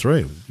the first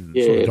three.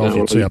 Golf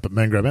you'd see up at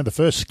Mangrove Mountain. The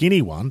first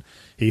skinny one,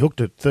 he hooked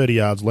it 30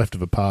 yards left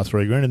of a par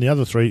 3 green, and the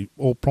other three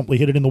all promptly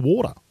hit it in the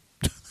water.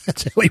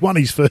 That's how he won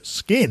his first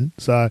skin.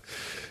 So,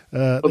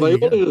 they all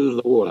hit it in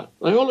the water.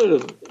 They all hit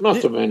it.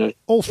 Must have been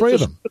all three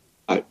of them.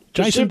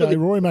 Jason Day,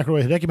 Rory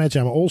McIlroy, Hideki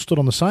Matsuyama all stood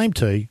on the same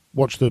tee,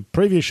 watched the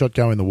previous shot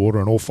go in the water,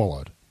 and all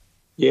followed.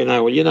 Yeah,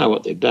 no, well, you know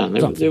what they've done.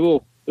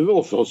 They've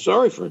all felt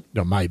sorry for him.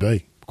 No,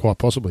 maybe. Quite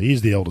possibly.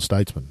 He's the elder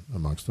statesman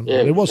amongst them.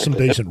 Yeah, there was some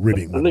decent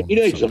ribbing. He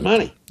needs some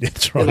money. Yeah,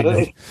 that's right.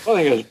 I think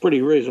it's a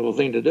pretty reasonable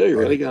thing to do,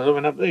 really. I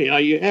mean, up there,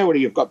 how would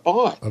he have got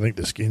by? I think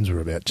the skins were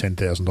about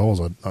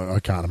 $10,000. I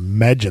can't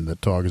imagine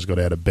that Tiger's got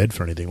out of bed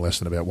for anything less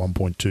than about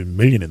 $1.2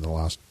 million in the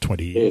last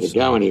 20 years. Yeah, to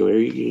go anywhere.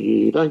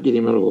 You don't get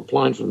him out of a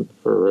plane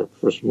for a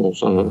small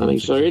sum of money.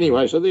 So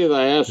anyway, so there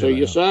they are. So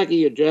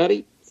Yasaki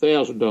Ajati,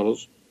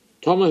 $1,000.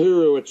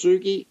 Tomohiro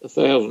Atsuki,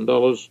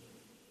 $1,000.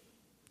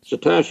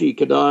 Satoshi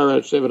Kodaira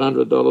at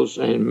 $700,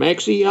 and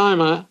Maxi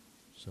Homa,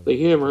 the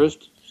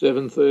humorist,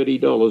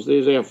 $730.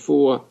 There's our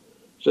four.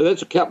 So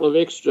that's a couple of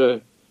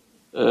extra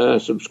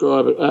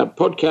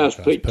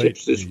podcast Pete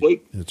tips this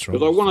week. That's right.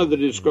 Because I wanted to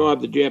describe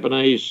the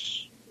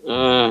Japanese,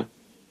 and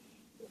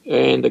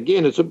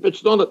again,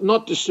 it's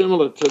not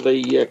dissimilar to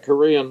the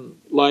Korean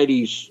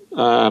ladies'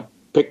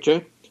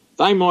 picture.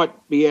 They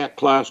might be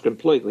outclassed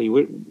completely,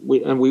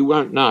 and we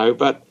won't know.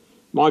 But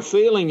my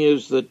feeling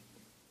is that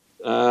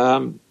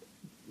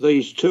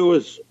these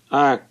tours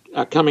are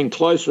coming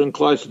closer and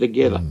closer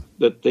together.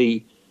 That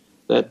the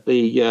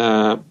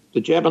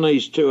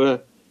Japanese tour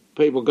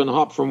people can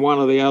hop from one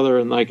or the other,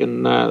 and they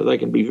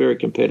can be very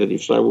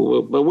competitive. So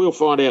we'll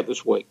find out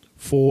this week.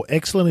 4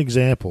 excellent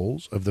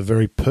examples of the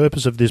very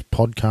purpose of this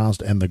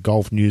podcast and the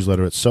golf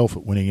newsletter itself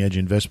at Winning Edge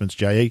Investments,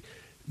 JE.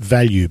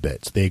 Value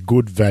bets. They're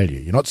good value.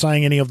 You're not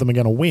saying any of them are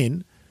going to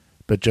win,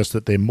 but just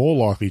that they're more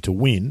likely to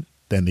win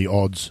than the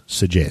odds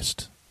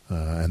suggest.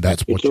 And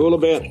that's what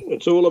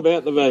it's all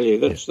about the value.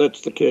 That's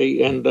the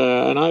key, and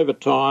over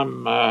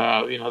time,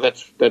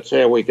 that's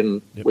how we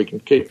can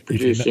keep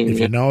producing. If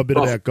you know a bit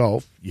about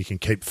golf, you can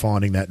keep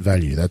finding that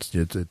value.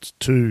 It's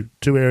two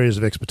areas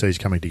of expertise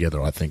coming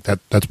together. I think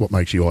that's what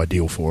makes you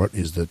ideal for it,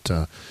 is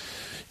that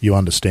you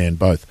understand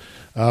both.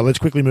 Let's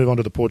quickly move on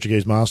to the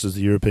Portuguese Masters,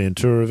 the European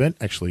Tour event,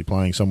 actually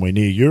playing somewhere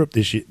near Europe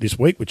this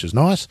week, which is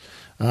nice.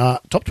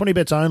 Top 20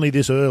 bets only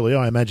this early.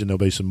 I imagine there'll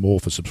be some more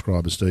for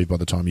subscribers, Steve, by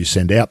the time you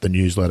send out the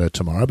newsletter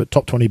tomorrow. But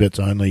top 20 bets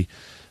only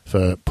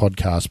for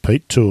Podcast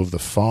Pete. 2 of the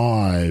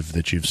 5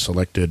 that you've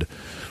selected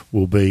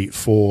will be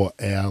for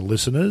our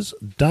listeners.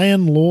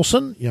 Dan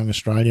Lawson, young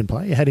Australian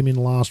player. You had him in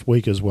last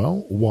week as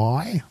well.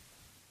 Why?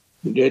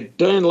 Yeah,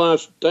 Dan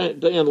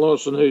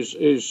Lawson,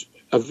 who's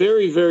a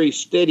very, very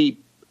steady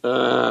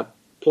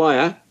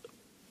player,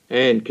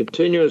 and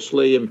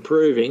continuously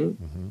improving.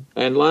 Mm-hmm.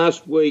 And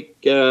last week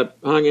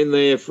hung in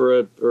there for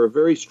a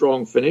very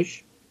strong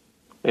finish.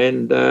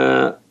 And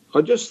I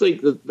just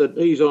think that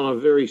he's on a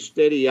very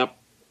steady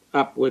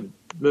upward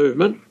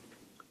movement.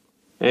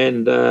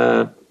 And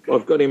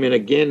I've got him in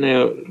again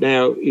now.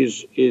 Now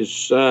his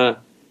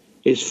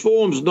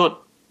form's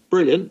not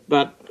brilliant,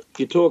 but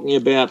you're talking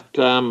about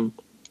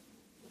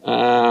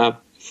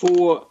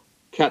 4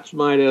 cuts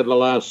made out of the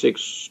last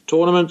 6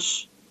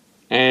 tournaments,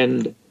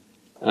 and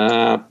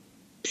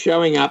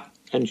showing up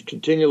and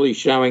continually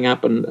showing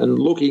up and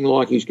looking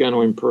like he's going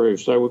to improve.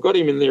 So we've got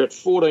him in there at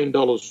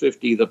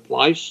 $14.50 the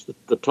place,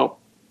 the top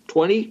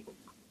 20.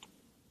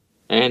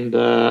 And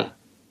I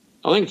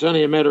think it's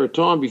only a matter of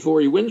time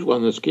before he wins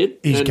one, this kid.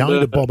 He's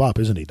going to bob up,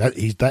 isn't he?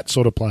 He's that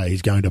sort of player.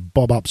 He's going to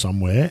bob up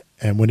somewhere,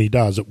 and when he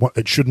does,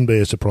 it shouldn't be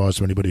a surprise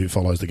to anybody who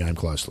follows the game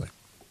closely.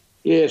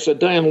 Yeah, so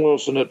Dan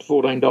Wilson at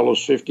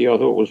 $14.50 I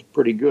thought was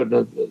pretty good.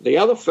 The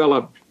other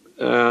fella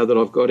that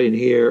I've got in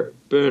here,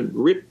 Bernd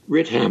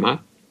Ritthammer,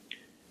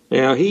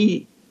 now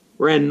he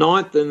ran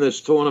 9th in this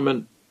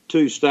tournament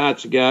 2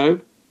 starts ago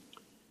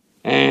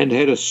and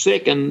had a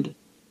second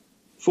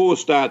 4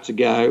 starts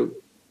ago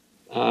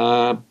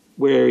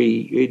where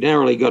he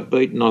narrowly got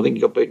beaten. I think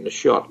he got beaten a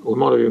shot. Or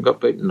might have even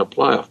got beaten in the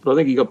playoff, but I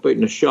think he got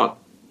beaten a shot.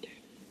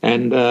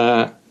 And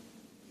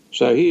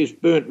so here's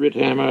Bernd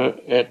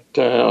Ritthammer at,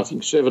 I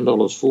think,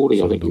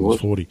 $7.40, I think he was.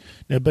 $7.40.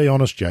 Now, be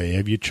honest, Jay,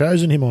 have you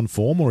chosen him on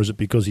form, or is it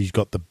because he's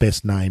got the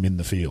best name in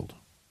the field?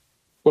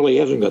 Well, he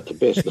hasn't got the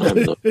best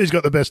name. Who's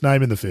got the best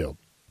name in the field?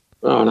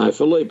 Oh, no,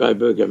 Felipe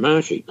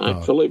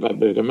Bergamaschi. Felipe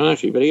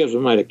Bergamaschi, but he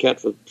hasn't made a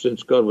cut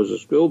since God was a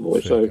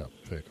schoolboy. Fair cop.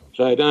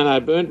 So, no,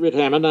 Bernd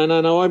Ritthammer,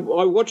 no.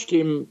 I watched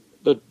him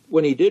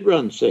when he did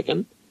run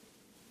second,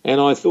 and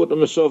I thought to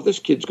myself, this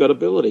kid's got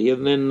ability.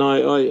 And then I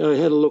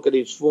had a look at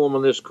his form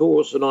on this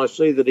course, and I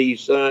see that he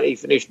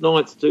finished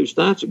 9th 2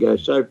 starts ago.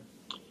 So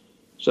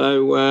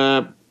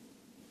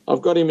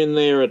I've got him in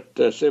there at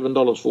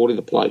 $7.40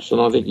 the place,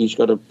 and I think he's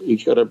got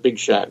a big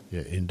show.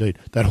 Yeah, indeed.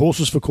 That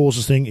horses for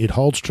courses thing, it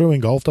holds true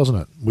in golf, doesn't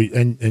it?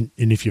 And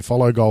if you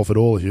follow golf at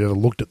all, if you've ever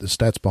looked at the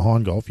stats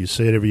behind golf, you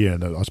see it every year.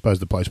 And I suppose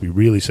the place we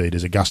really see it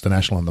is Augusta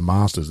National and the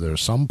Masters. There are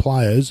some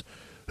players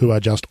who are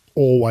just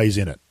always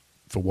in it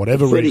for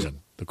whatever reason.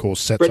 The course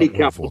sets up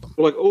well for them.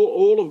 Like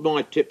all of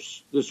my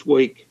tips this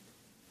week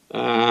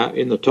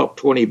in the top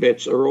 20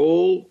 bets are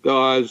all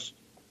guys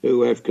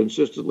who have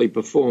consistently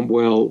performed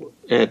well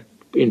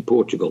in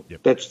Portugal.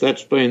 Yep.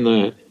 That's been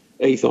the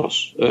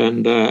ethos,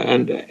 and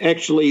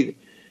actually,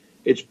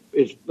 it's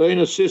been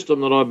a system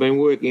that I've been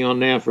working on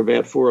now for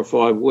about 4 or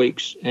 5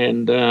 weeks,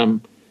 and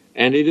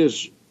it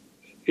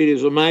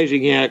is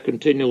amazing how it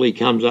continually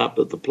comes up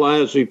that the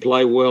players who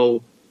play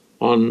well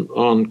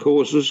on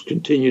courses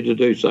continue to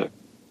do so.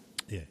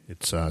 Yeah,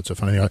 it's a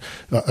funny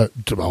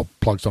thing. I'll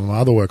plug some of my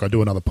other work. I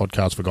do another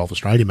podcast for Golf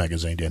Australia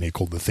magazine down here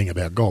called The Thing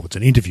About Golf. It's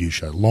an interview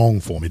show,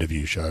 long-form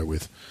interview show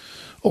with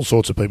all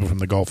sorts of people from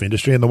the golf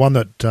industry. And the one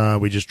that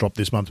we just dropped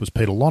this month was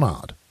Peter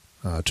Lonard,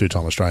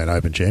 2-time Australian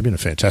Open champion, a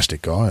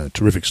fantastic guy, a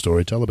terrific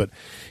storyteller. But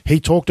he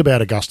talked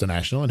about Augusta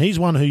National, and he's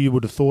one who you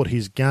would have thought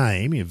his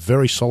game, a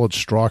very solid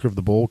striker of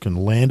the ball, can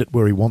land it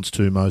where he wants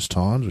to most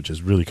times, which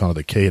is really kind of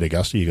the key at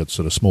Augusta. You've got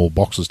sort of small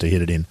boxes to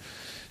hit it in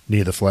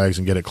near the flags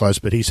and get it close.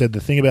 But he said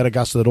the thing about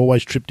Augusta that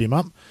always tripped him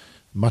up,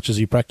 much as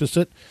he practiced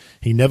it,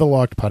 he never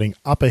liked putting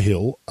up a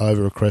hill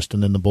over a crest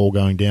and then the ball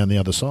going down the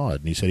other side.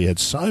 And he said he had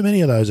so many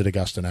of those at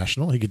Augusta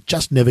National, he could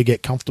just never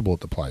get comfortable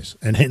at the place,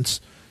 and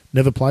hence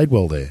never played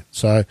well there.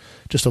 So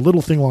just a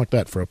little thing like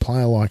that for a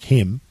player like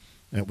him,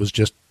 that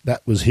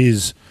was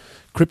his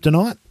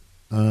kryptonite.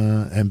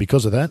 And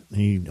because of that,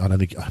 I don't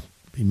think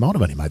he might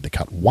have only made the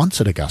cut once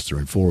at Augusta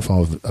in 4 or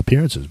 5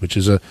 appearances, which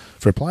is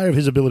for a player of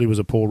his ability was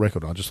a poor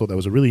record. I just thought that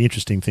was a really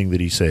interesting thing that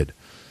he said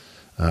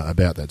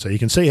about that. So you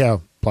can see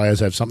how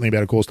players have something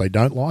about a course they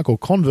don't like, or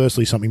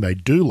conversely something they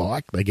do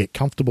like. They get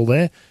comfortable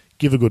there.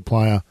 Give a good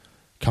player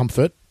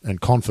comfort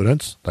and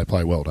confidence. They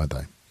play well, don't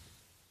they?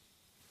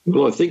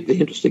 Well, I think the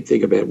interesting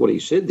thing about what he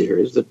said there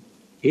is that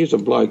here's a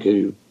bloke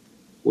who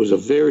was a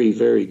very,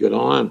 very good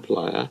iron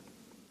player.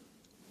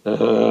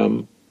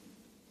 And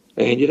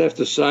you'd have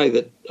to say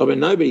that,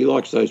 nobody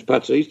likes those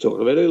putts he's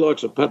talking about. Who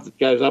likes a putt that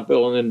goes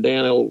uphill and then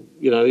downhill?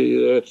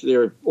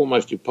 They're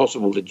almost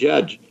impossible to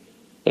judge.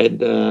 And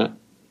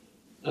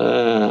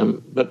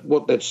but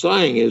what that's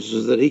saying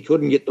is that he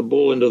couldn't get the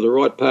ball into the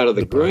right part of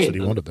the green. That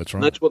he wanted, that's right.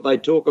 And that's what they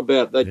talk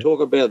about. They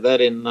talk about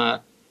that in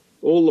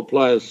all the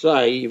players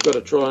say you've got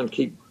to try and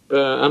keep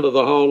under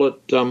the hole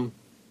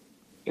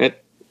at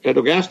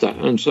Augusta.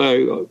 And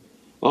so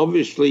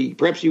obviously,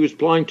 perhaps he was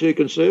playing too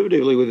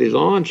conservatively with his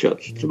iron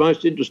shots. It's the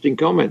most interesting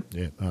comment.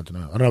 Yeah, I don't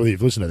know. I don't know if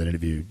you've listened to that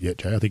interview yet,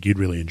 Jay. I think you'd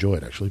really enjoy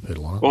it, actually, Peter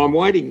Lonard. I'm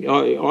waiting.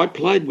 I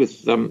played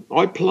with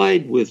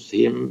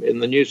him in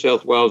the New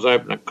South Wales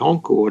Open at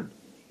Concord,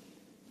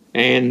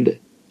 and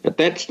at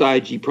that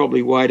stage, he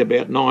probably weighed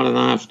about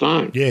 9.5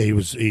 stone. Yeah,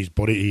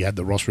 he had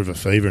the Ross River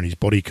fever, and his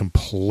body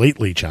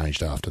completely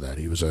changed after that.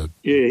 He was I'd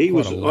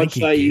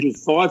say he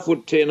was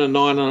 5'10" and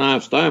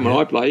 9.5 stone when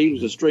I played. He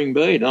was a string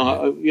bean.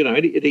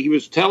 He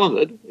was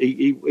talented.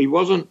 He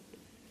wasn't.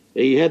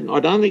 He hadn't.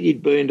 I don't think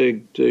he'd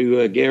been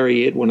to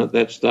Gary Edwin at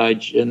that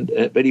stage,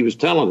 but he was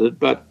talented.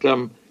 But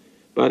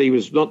he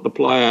was not the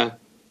player.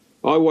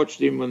 I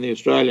watched him when the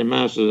Australian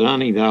Masters at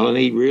Huntingdale, and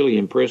he really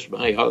impressed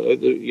me.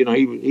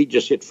 He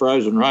just hit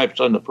frozen ropes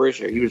under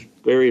pressure. He was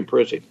very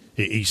impressive.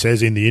 He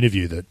says in the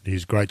interview that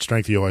his great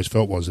strength he always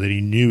felt was that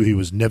he knew he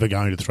was never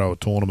going to throw a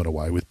tournament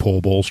away with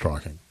poor ball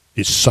striking.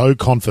 He's so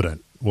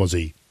confident, was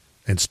he,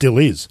 and still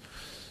is,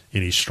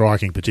 in his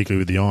striking,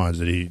 particularly with the irons,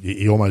 that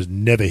he almost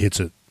never hits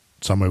it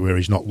somewhere where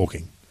he's not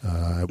looking.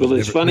 The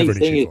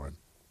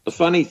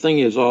funny thing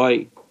is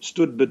I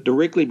stood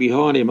directly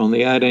behind him on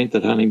the 18th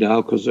at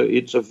Huntingdale because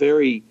it's a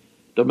very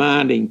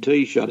demanding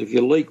tee shot. If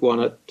you leak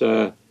one,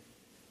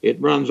 it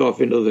runs off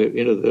into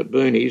the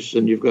boonies,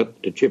 and you've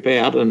got to chip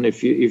out. And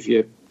if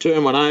you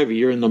turn one over,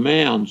 you're in the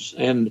mounds.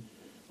 And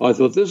I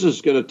thought this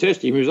is going to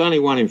test him. He was only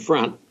one in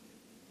front,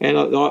 and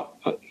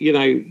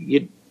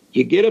you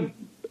get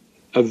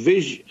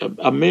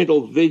a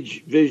mental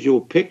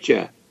visual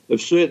picture of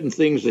certain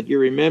things that you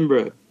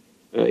remember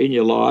in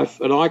your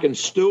life, and I can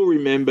still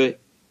remember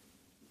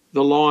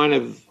the line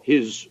of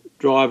his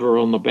driver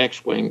on the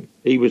backswing.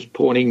 He was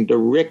pointing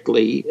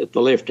directly at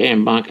the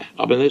left-hand bunker.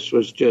 I mean, this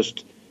was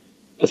just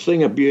a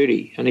thing of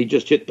beauty, and he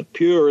just hit the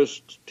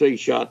purest tee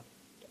shot,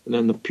 and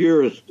then the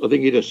purest, I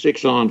think he hit a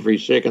 6-iron for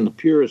his second, the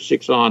purest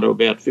 6-iron to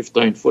about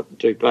 15 foot and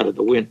 2 putted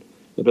to win.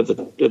 But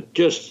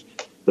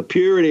the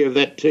purity of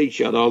that tee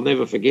shot, I'll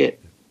never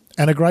forget.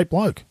 And a great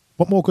bloke.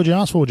 What more could you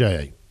ask for,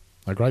 J.E.?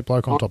 A great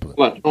bloke on top of it.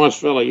 Well, nice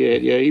fella,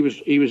 yeah. He was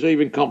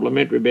even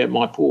complimentary about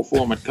my poor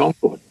form at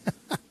Concord.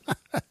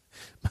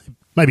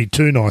 Maybe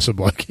too nice a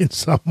bloke in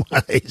some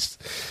ways.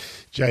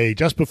 Jay,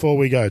 just before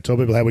we go, tell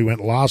people how we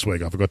went last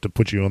week. I forgot to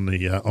put you on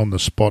the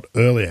spot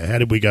earlier. How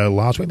did we go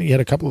last week? I think you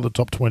had a couple of the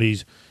top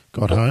 20s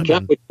got home.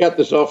 Can't we cut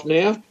this off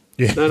now?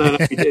 Yeah. No,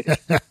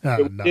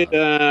 we did.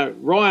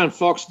 Ryan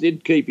Fox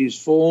did keep his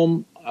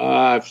form.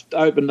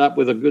 Opened up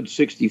with a good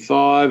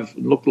 65.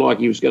 Looked like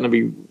he was going to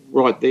be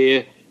right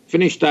there.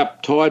 Finished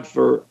up tied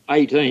for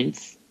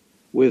 18th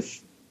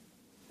with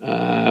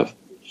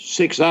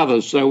 6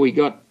 others. So we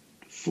got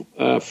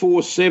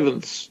 4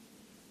 sevenths,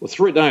 or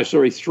 3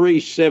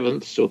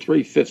 sevenths or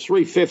 3/5.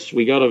 3/5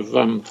 we got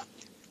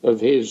of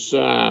his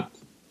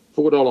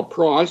 $4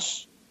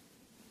 price,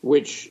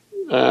 which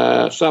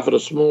suffered a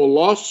small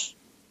loss,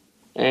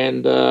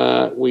 and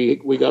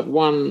we got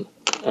one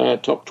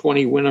top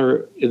 20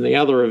 winner in the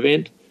other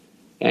event,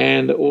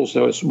 and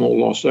also a small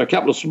loss. So a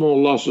couple of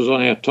small losses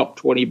on our top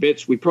 20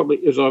 bets. We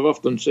probably, as I've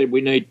often said, we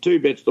need 2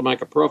 bets to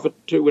make a profit,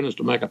 2 winners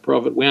to make a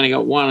profit. We only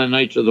got 1 in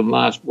each of them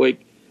last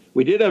week.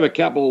 We did have a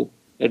couple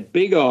at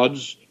big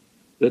odds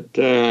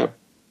that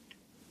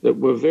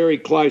were very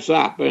close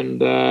up, and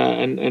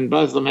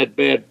both of them had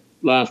bad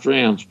last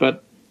rounds.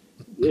 But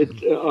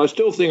I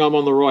still think I'm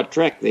on the right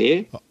track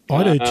there.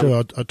 I do too.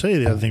 I'll tell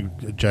you the other thing,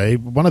 Jay.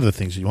 One of the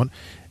things you want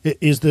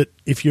is that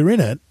if you're in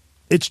it,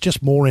 it's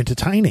just more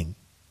entertaining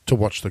to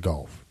watch the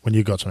golf when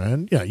you've got some.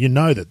 And you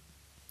know that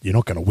you're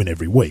not going to win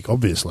every week,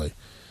 obviously,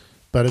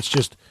 but it's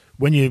just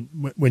when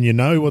you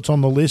know what's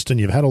on the list and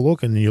you've had a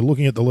look and you're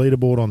looking at the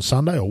leaderboard on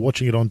Sunday or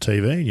watching it on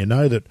TV, and you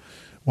know that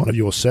one of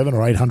your $700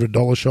 or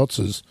 $800 shots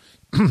is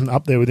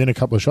up there within a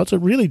couple of shots.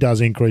 It really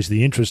does increase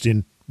the interest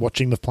in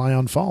watching the play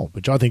unfold,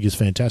 which I think is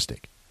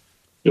fantastic.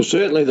 Well,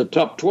 certainly the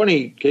top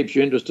 20 keeps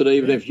you interested,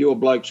 even if your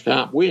blokes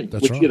can't win.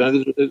 That's right.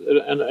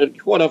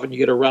 And quite often you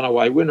get a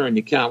runaway winner and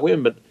you can't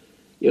win. But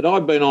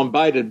I've been on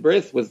bated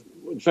breath with.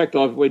 In fact,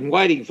 I've been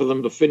waiting for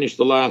them to finish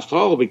the last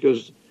hole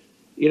because,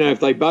 if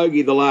they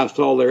bogey the last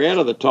hole, they're out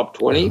of the top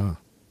 20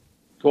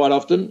 quite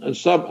often. And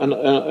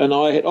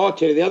I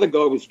tell you, the other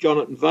guy was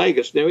Jonathan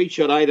Vegas. Now he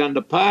shot 8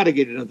 under par to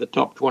get into the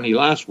top 20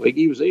 last week.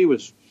 He was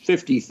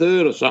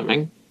 53rd or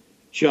something.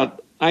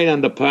 Shot 8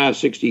 under par,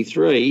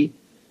 63.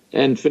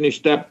 And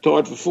finished up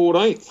tied for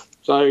 14th.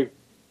 So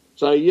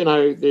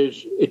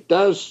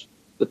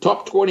the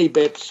top 20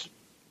 bets.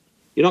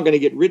 You're not going to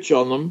get rich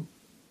on them,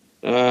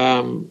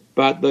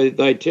 but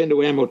they tend to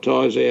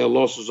amortise our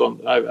losses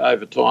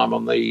over time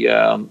on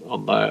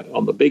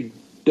the big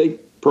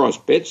deep price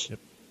bets. Yep.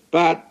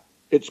 But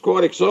it's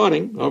quite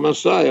exciting, I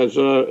must say.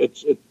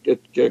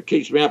 It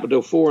keeps me up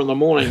until 4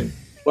 a.m.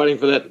 waiting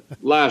for that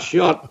last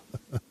shot.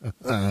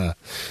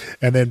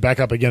 And then back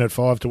up again at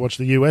 5 to watch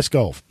the US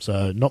golf.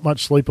 So not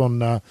much sleep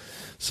on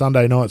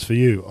Sunday nights for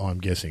you, I'm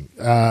guessing.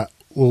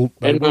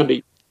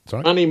 Monday.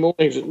 Sorry? Monday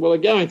mornings. Well, they're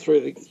going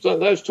through.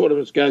 Those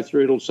tournaments go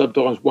through till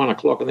sometimes 1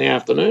 o'clock in the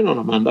afternoon on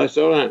a Monday.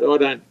 So I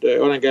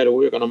don't go to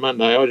work on a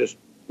Monday. I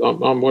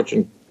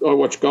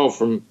watch golf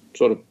from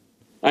sort of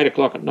 8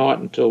 o'clock at night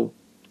until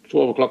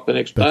 12 o'clock the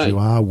next day. But you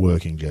are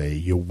working, G.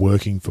 You're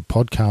working for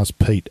Podcast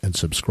Pete and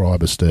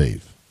Subscriber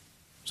Steve.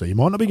 So you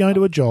might not be going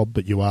to a job,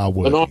 but you are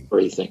working. An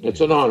honorary thing.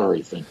 It's an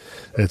honorary thing.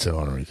 It's an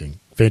honorary thing.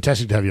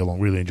 Fantastic to have you along.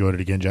 Really enjoyed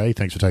it again, Jay.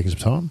 Thanks for taking some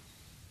time.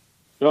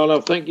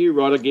 Well, thank you,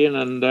 Rod, again,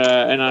 and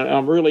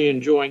I'm really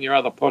enjoying your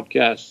other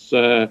podcasts,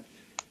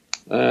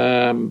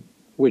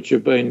 which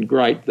have been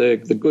great. The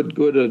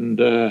good and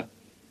the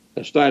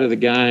state of the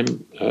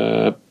game,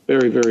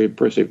 very, very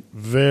impressive.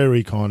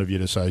 Very kind of you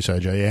to say so,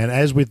 Jay. And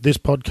as with this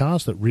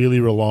podcast, it really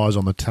relies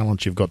on the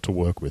talent you've got to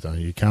work with.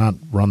 You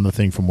can't run the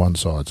thing from one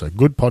side. So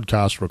good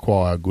podcasts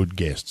require good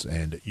guests,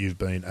 and you've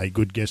been a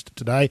good guest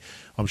today.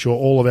 I'm sure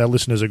all of our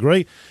listeners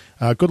agree.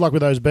 Good luck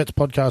with those bets,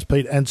 Podcast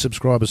Pete, and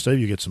subscriber Steve.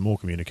 You get some more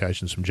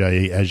communications from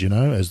JE, as you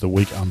know, as the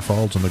week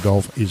unfolds and the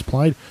golf is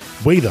played.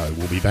 We, though,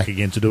 will be back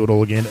again to do it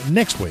all again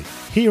next week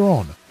here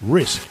on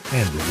Risk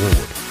and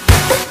Reward.